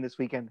the win this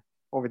weekend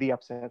over the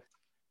upset.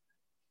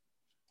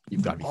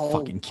 You've got to be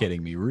fucking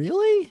kidding me.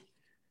 Really?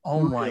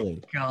 Oh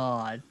my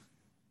God.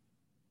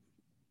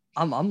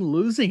 I'm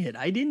losing it.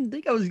 I didn't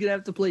think I was going to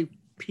have to play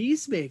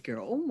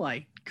Peacemaker. Oh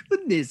my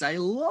goodness. I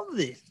love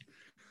this.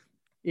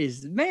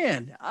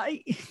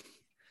 I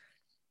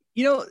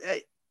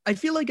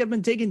feel like I've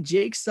been taking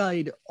Jake's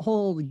side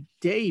all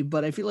day,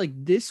 but I feel like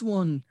this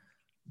one,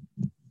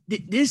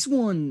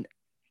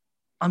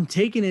 I'm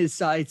taking his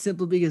side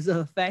simply because of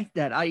the fact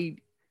that I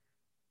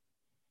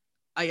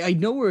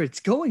know where it's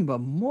going, but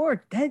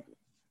more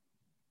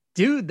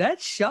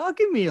that's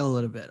shocking me a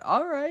little bit.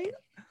 All right.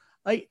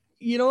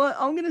 You know what?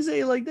 I'm going to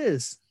say it like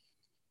this.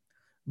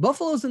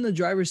 Buffalo's in the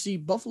driver's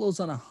seat. Buffalo's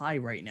on a high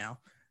right now.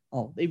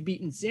 Oh, they've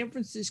beaten San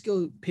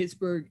Francisco,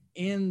 Pittsburgh,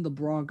 and the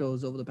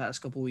Broncos over the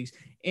past couple of weeks,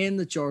 and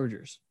the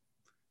Chargers.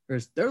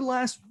 Their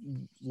last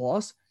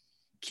loss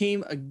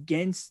came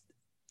against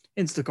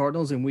the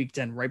Cardinals in Week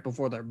 10, right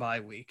before their bye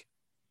week.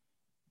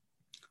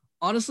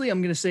 Honestly,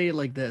 I'm going to say it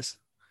like this.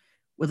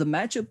 With a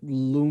matchup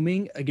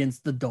looming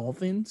against the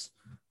Dolphins,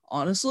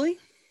 honestly,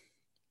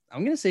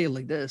 I'm going to say it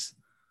like this.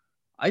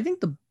 I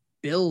think the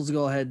Bills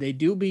go ahead. They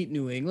do beat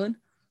New England.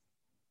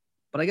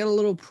 But I got a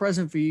little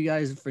present for you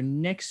guys for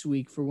next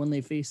week for when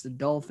they face the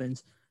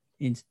Dolphins.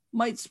 And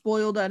might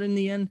spoil that in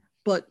the end,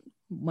 but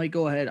might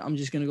go ahead. I'm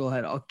just going to go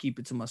ahead. I'll keep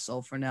it to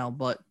myself for now.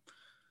 But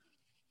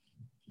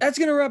that's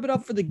going to wrap it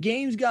up for the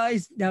games,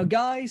 guys. Now,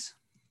 guys,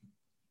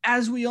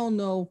 as we all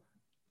know,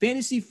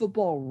 fantasy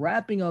football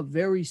wrapping up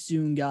very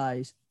soon,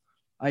 guys.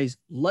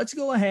 Let's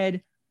go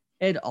ahead.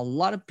 And a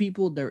lot of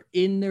people, they're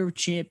in their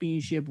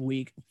championship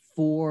week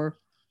for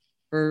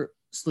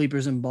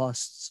sleepers and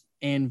busts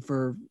and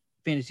for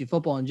fantasy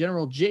football in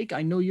general. Jake,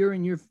 I know you're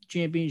in your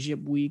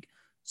championship week.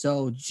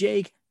 So,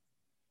 Jake,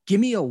 give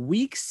me a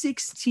week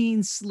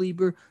 16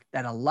 sleeper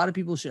that a lot of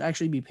people should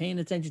actually be paying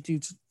attention to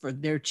for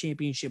their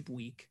championship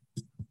week.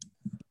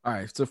 All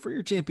right. So for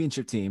your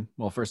championship team,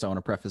 well, first I want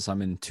to preface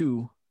I'm in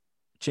 2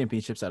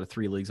 championships out of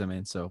 3 leagues I'm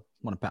in. So I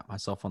want to pat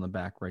myself on the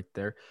back right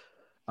there.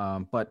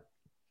 But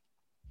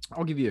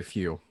I'll give you a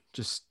few.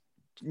 Just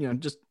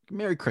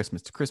Merry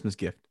Christmas. It's a Christmas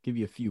gift. Give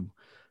you a few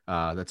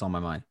that's on my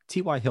mind.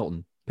 T.Y.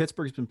 Hilton.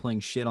 Pittsburgh's been playing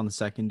shit on the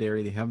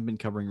secondary. They haven't been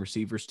covering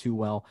receivers too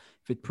well.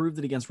 If it proved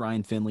it against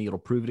Ryan Finley, it'll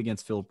prove it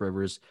against Phillip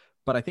Rivers.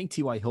 But I think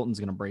T.Y. Hilton's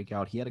going to break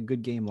out. He had a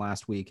good game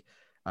last week.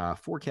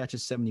 4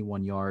 catches,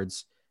 71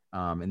 yards.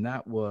 And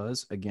that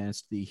was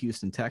against the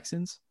Houston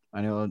Texans.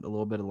 I know a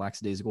little bit of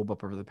lackadaisical, but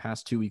for the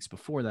past 2 weeks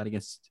before that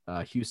against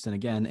Houston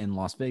again in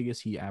Las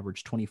Vegas, he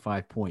averaged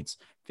 25 points,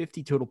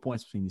 50 total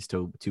points between these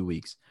 2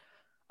 weeks.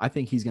 I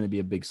think he's going to be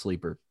a big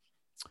sleeper.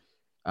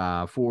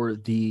 For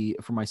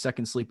my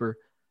second sleeper,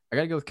 I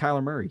got to go with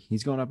Kyler Murray.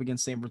 He's going up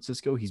against San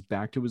Francisco. He's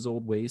back to his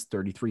old ways,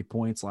 33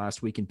 points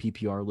last week in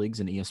PPR leagues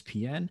and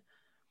ESPN.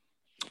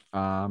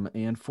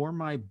 And for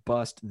my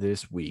bust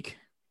this week,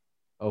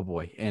 oh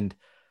boy, and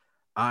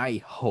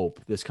I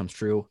hope this comes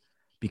true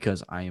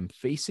because I am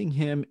facing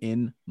him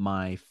in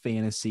my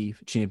fantasy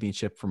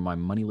championship for my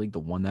money league, the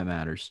one that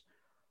matters.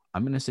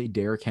 I'm going to say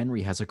Derrick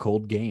Henry has a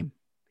cold game.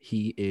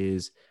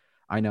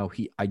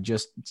 I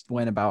just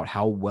went about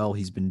how well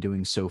he's been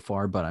doing so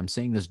far, but I'm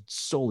saying this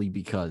solely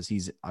because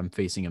I'm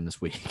facing him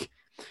this week.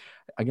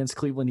 Against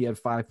Cleveland, he had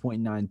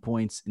 5.9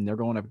 points, and they're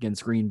going up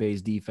against Green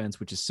Bay's defense,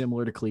 which is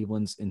similar to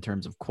Cleveland's in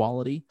terms of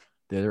quality.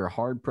 They're a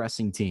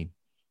hard-pressing team.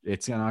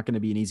 It's not going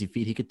to be an easy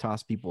feat. He could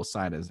toss people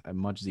aside as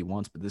much as he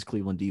wants, but this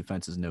Cleveland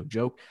defense is no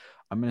joke.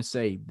 I'm going to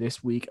say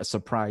this week a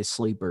surprise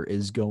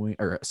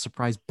a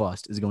surprise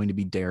bust is going to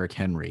be Derrick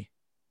Henry.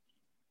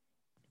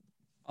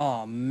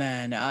 Oh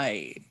man,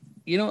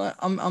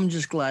 I'm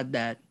just glad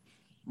that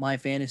my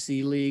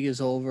fantasy league is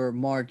over.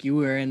 Mark, you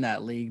were in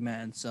that league,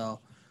 man. So,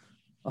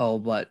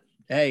 but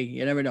hey,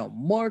 you never know.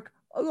 Mark,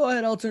 I'll go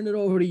ahead. I'll turn it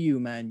over to you,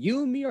 man.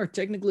 You and me are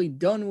technically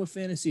done with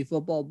fantasy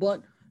football,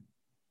 but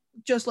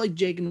just like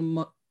Jake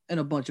and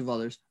a bunch of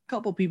others, a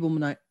couple people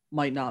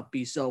might not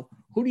be. So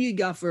who do you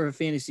got for a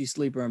fantasy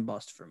sleeper and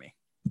bust for me?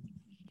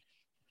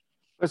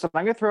 Listen,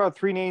 I'm going to throw out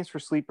 3 names for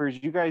sleepers.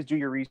 You guys do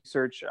your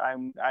research.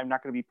 I'm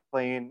not going to be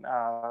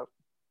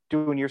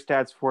doing your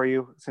stats for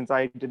you since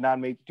I did not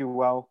do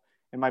well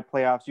in my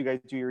playoffs. You guys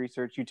do your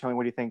research. You tell me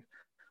what you think.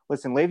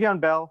 Listen,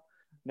 Le'Veon Bell.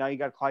 Now you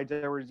got Clyde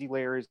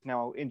Edwards-Helaire is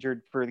now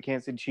injured for the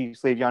Kansas City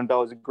Chiefs. Le'Veon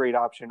Bell is a great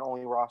option,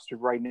 only rostered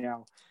right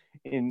now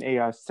in a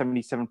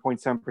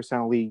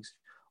 77.7% of leagues.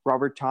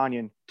 Robert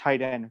Tonyan,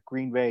 tight end,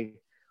 Green Bay.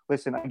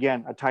 Listen,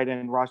 again, a tight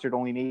end rostered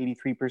only in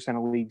 83%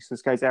 of leagues.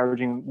 This guy's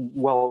averaging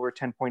well over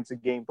 10 points a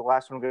game. The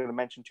last one I'm going to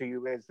mention to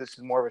you is this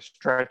is more of a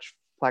stretch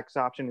flex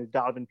option is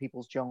Donovan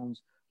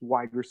Peoples-Jones,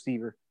 wide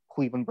receiver,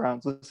 Cleveland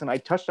Browns. Listen, I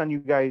touched on you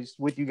guys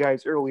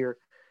earlier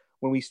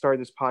when we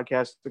started this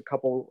podcast a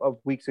couple of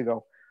weeks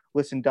ago.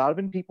 Listen,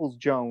 Donovan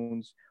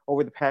Peoples-Jones,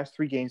 over the past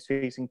 3 games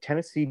facing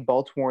Tennessee,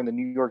 Baltimore, and the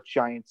New York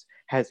Giants,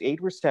 has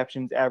 8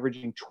 receptions,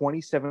 averaging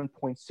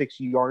 27.6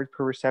 yards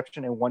per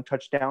reception and 1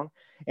 touchdown.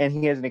 And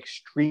he has an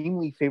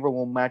extremely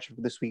favorable matchup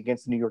this week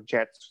against the New York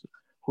Jets,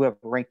 who have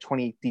ranked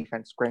 28th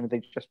defense. Granted,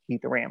 they just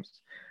beat the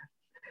Rams.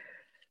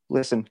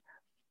 Listen,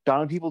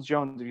 Donovan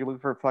Peoples-Jones, if you're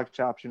looking for a flex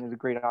option, is a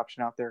great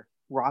option out there.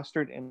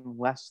 Rostered in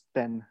less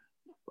than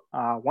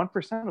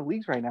 1% of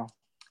leagues right now.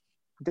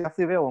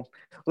 Definitely available.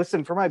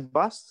 Listen, for my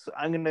busts,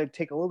 I'm going to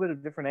take a little bit of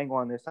a different angle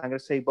on this. I'm going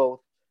to say both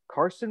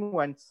Carson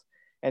Wentz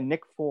and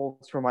Nick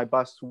Foles for my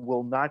busts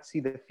will not see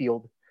the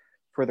field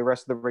for the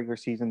rest of the regular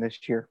season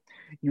this year.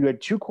 You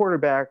had 2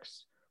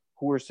 quarterbacks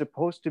who were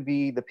supposed to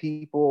be the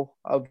people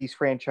of these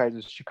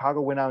franchises. Chicago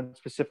went out and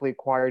specifically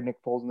acquired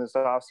Nick Foles in this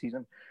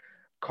offseason.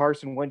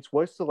 Carson Wentz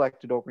was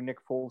selected over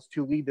Nick Foles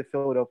to lead the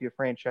Philadelphia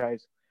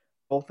franchise.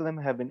 Both of them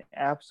have been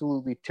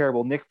absolutely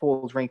terrible. Nick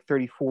Foles ranked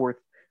 34th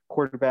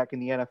quarterback in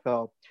the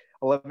NFL,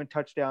 11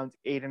 touchdowns,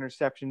 8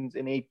 interceptions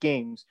in 8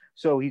 games.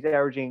 So he's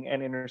averaging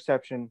an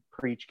interception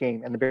per each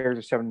game, and the Bears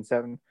are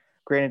 7-7.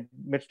 Granted,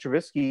 Mitch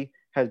Trubisky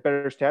has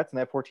better stats than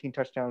that: 14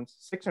 touchdowns,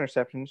 6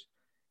 interceptions,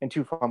 and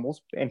 2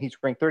 fumbles, and he's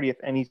ranked 30th,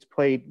 and he's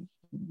played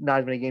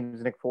not as many games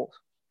as Nick Foles.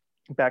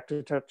 Back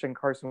to touching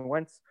Carson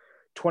Wentz,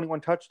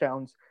 21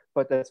 touchdowns,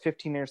 but that's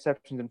 15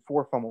 interceptions and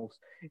 4 fumbles.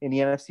 In the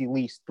NFC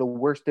least, the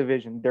worst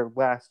division, they're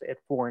last at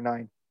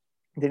 4-9.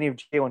 Then you have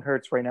Jalen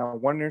Hurts right now,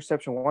 1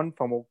 interception, 1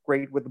 fumble,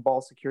 great with the ball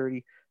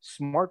security,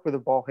 smart with the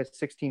ball, has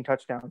 16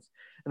 touchdowns.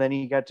 And then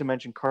you got to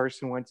mention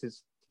Carson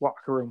Wentz's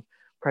locker room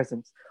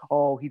presence.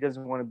 Oh, he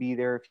doesn't want to be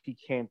there if he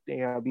can't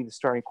be the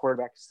starting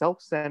quarterback.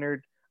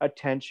 Self-centered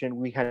attention.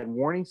 We had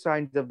warning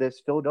signs of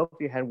this.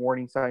 Philadelphia had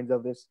warning signs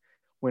of this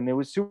when it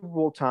was Super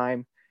Bowl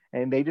time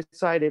and they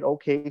decided,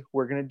 okay,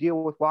 we're going to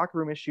deal with locker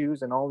room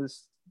issues and all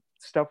this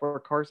stuff where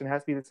Carson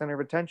has to be the center of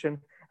attention,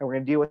 and we're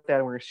going to deal with that,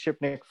 and we're going to ship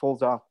Nick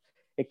Foles off.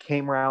 It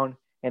came around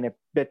and it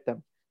bit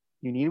them.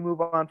 You need to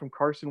move on from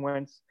Carson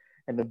Wentz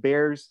and the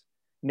Bears.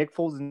 Nick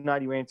Foles is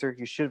not your answer.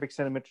 You should have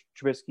extended Mitch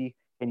Trubisky,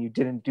 and you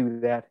didn't do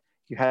that.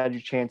 You had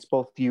your chance.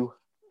 Both of you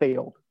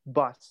failed.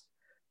 Bust.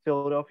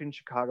 Philadelphia and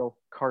Chicago,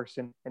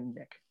 Carson and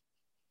Nick.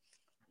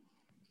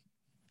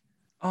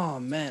 Oh,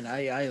 man,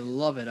 I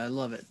love it. I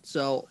love it.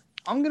 So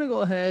I'm going to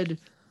go ahead.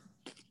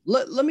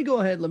 Let me go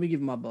ahead. Let me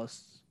give my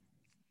busts.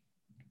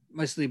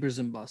 My sleepers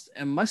and busts.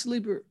 And my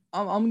sleeper,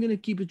 I'm going to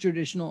keep it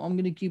traditional. I'm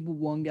going to keep it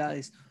one,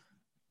 guys.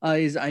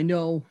 Is I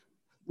know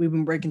we've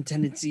been breaking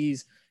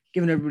tendencies,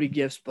 giving everybody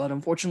gifts, but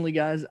unfortunately,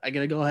 guys, I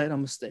got to go ahead.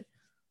 I'm going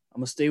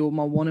to stay with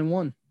my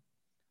 1-1.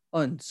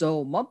 And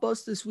so my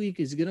bust this week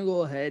is going to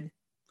go ahead.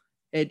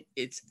 And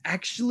it's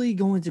actually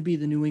going to be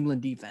the New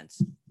England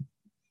defense.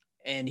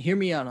 And hear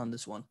me out on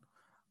this one.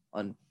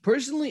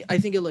 Personally, I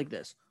think it like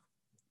this.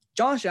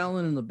 Josh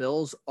Allen and the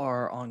Bills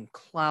are on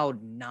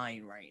cloud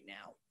 9 right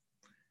now.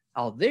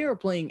 How they are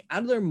playing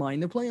out of their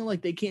mind. They're playing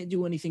like they can't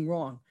do anything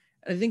wrong.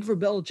 And I think for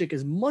Belichick,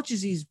 as much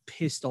as he's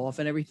pissed off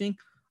and everything,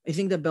 I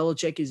think that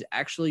Belichick is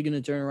actually going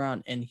to turn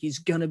around and he's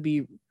going to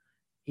be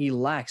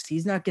relaxed.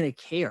 He's not going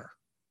to care.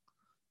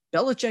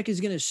 Belichick is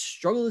going to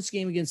struggle this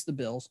game against the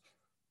Bills.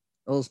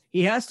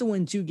 He has to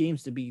win 2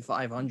 games to be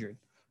 500.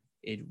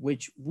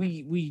 Which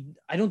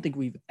I don't think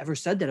we've ever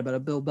said that about a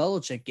Bill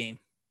Belichick game,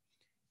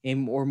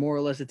 or more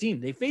or less a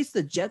team. They face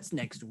the Jets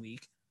next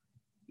week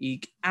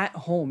at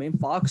home in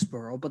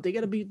Foxborough, but they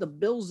got to beat the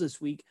Bills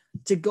this week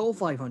to go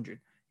 500.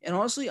 And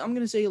honestly, I'm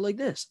going to say it like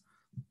this.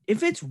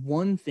 If it's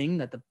one thing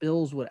that the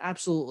Bills would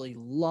absolutely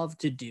love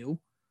to do,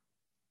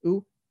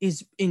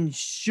 is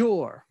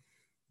ensure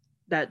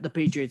that the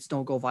Patriots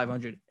don't go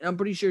 500. And I'm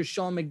pretty sure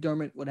Sean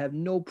McDermott would have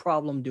no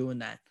problem doing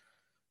that.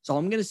 So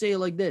I'm going to say it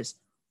like this.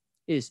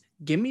 Is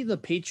give me the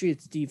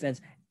Patriots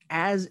defense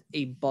as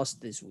a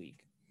bust this week.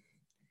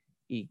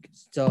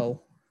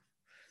 So,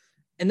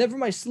 and then for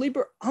my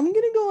sleeper, I'm going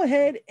to go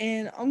ahead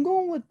and I'm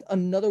going with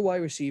another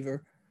wide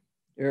receiver.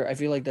 I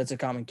feel like that's a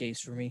common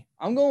case for me.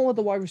 I'm going with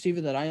the wide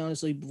receiver that I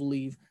honestly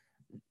believe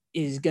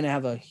is going to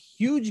have a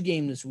huge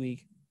game this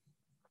week.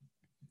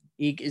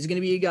 He is going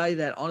to be a guy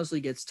that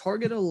honestly gets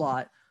targeted a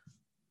lot,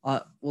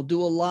 will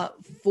do a lot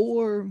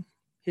for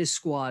his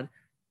squad,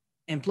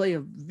 and play a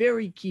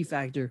very key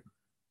factor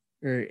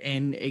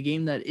in a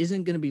game that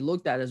isn't going to be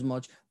looked at as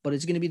much, but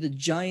it's going to be the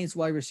Giants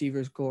wide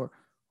receivers core,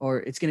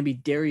 or it's going to be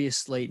Darius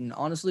Slayton.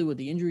 Honestly, with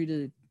the injury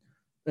to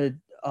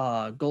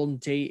Golden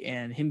Tate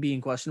and him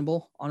being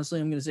questionable,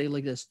 honestly, I'm going to say it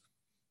like this.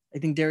 I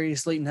think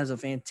Darius Slayton has a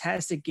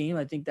fantastic game.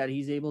 I think that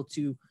he's able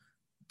to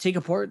take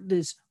apart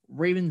this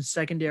Ravens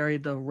secondary,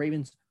 the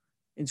Ravens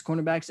its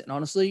cornerbacks. And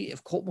honestly,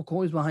 if Colt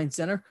McCoy is behind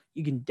center,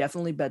 you can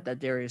definitely bet that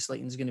Darius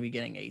Slayton is going to be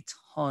getting a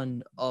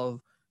ton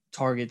of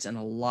targets and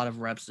a lot of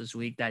reps this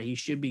week that he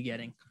should be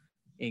getting.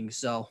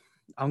 So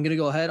I'm going to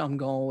go ahead. I'm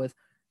going with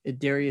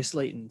Darius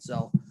Slayton.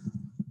 So,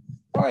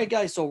 all right,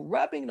 guys. So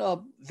wrapping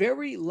up,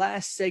 very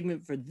last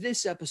segment for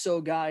this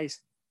episode, guys.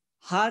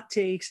 Hot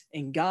takes.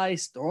 And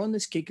guys, throwing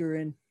this kicker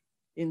in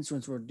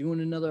since we're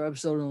doing another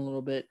episode in a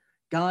little bit.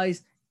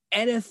 Guys,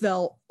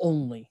 NFL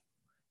only.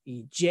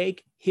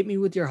 Jake, hit me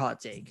with your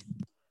hot take.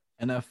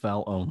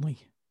 NFL only.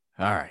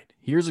 All right,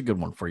 here's a good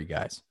one for you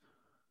guys.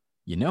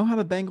 You know how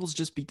the Bengals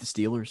just beat the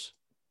Steelers?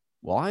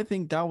 Well, I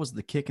think that was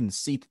the kick in the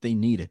seat that they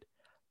needed.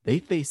 They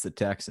faced the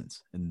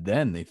Texans, and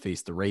then they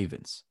faced the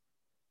Ravens.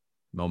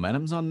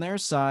 Momentum's on their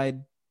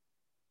side.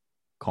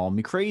 Call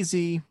me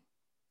crazy.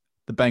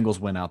 The Bengals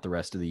win out the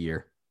rest of the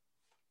year.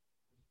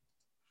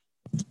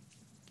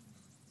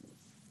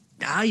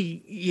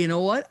 You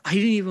know what? I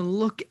didn't even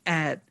look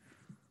at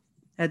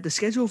the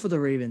schedule for the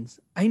Ravens.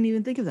 I didn't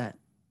even think of that.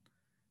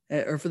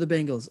 Or for the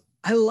Bengals.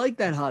 I like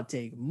that hot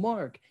take.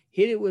 Mark,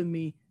 hit it with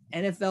me.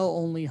 NFL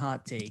only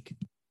hot take.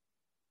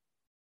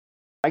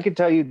 I can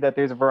tell you that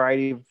there's a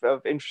variety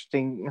of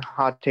interesting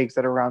hot takes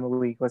that are around the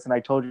league. Listen, I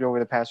told you over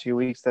the past few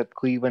weeks that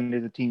Cleveland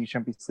is a team you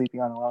shouldn't be sleeping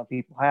on. A lot of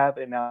people have,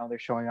 and now they're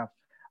showing up.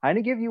 I'm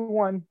going to give you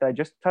one that I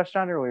just touched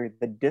on earlier.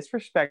 The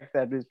disrespect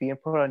that is being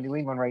put on New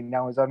England right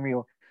now is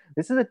unreal.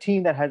 This is a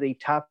team that has a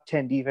top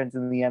 10 defense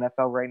in the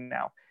NFL right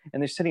now,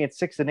 and they're sitting at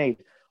 6-8.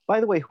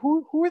 By the way,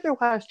 who are their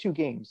last 2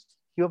 games?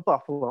 You have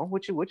Buffalo,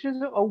 which is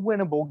a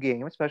winnable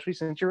game, especially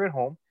since you're at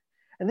home.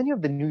 And then you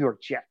have the New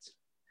York Jets.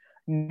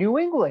 New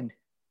England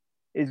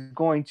is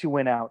going to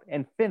win out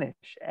and finish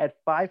at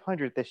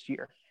 500 this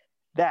year.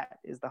 That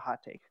is the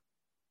hot take.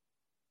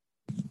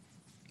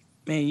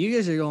 Man, you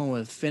guys are going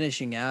with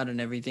finishing out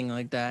and everything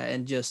like that.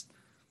 And just,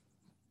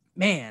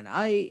 man,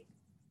 I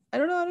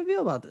don't know how to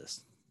feel about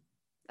this.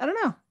 I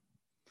don't know.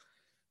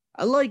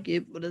 I like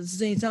it, but at the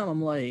same time,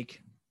 I'm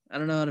like, I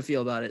don't know how to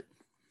feel about it.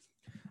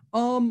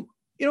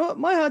 You know what?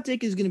 My hot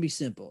take is going to be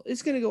simple.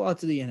 It's going to go out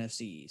to the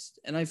NFC East.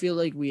 And I feel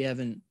like we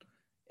haven't,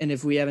 and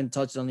if we haven't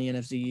touched on the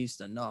NFC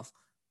East enough,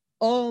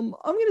 I'm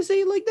going to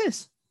say it like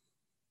this.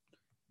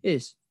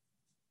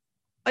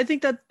 I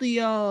think that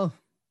the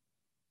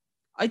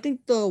I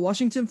think the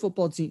Washington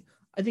football team,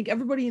 I think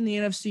everybody in the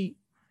NFC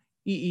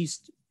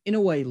East, in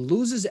a way,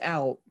 loses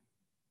out.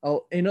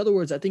 Oh, in other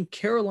words, I think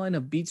Carolina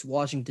beats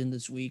Washington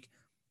this week.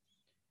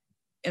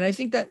 And I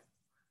think that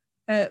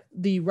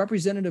the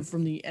representative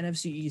from the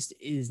NFC East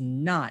is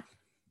not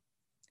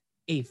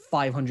a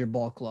 500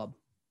 ball club.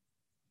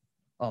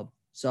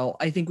 So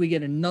I think we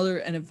get another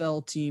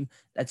NFL team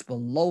that's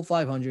below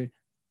 500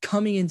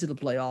 coming into the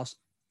playoffs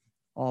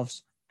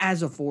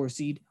as a 4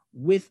 seed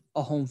with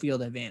a home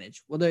field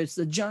advantage, whether it's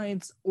the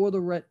Giants or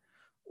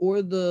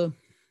the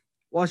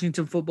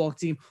Washington football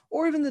team,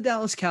 or even the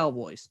Dallas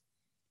Cowboys,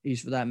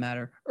 for that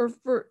matter,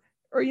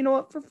 or you know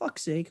what, for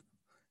fuck's sake,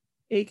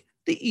 the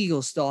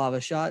Eagles still have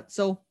a shot.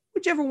 So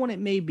whichever one it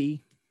may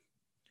be,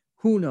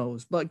 who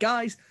knows? But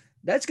guys,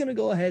 that's going to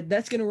go ahead.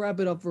 That's going to wrap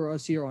it up for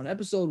us here on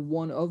episode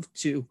 1 of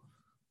 2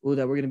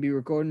 that we're going to be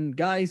recording.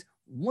 Guys,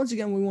 once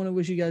again, we want to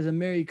wish you guys a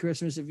Merry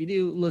Christmas. If you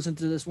do listen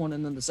to this one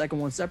and then the second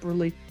one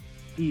separately,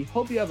 we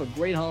hope you have a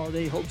great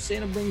holiday. Hope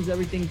Santa brings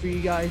everything for you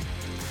guys.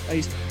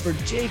 For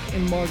Jake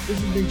and Mark, this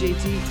has been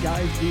JT.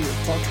 Guys, we will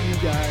talk to you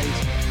guys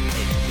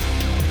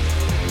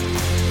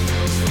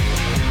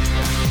later.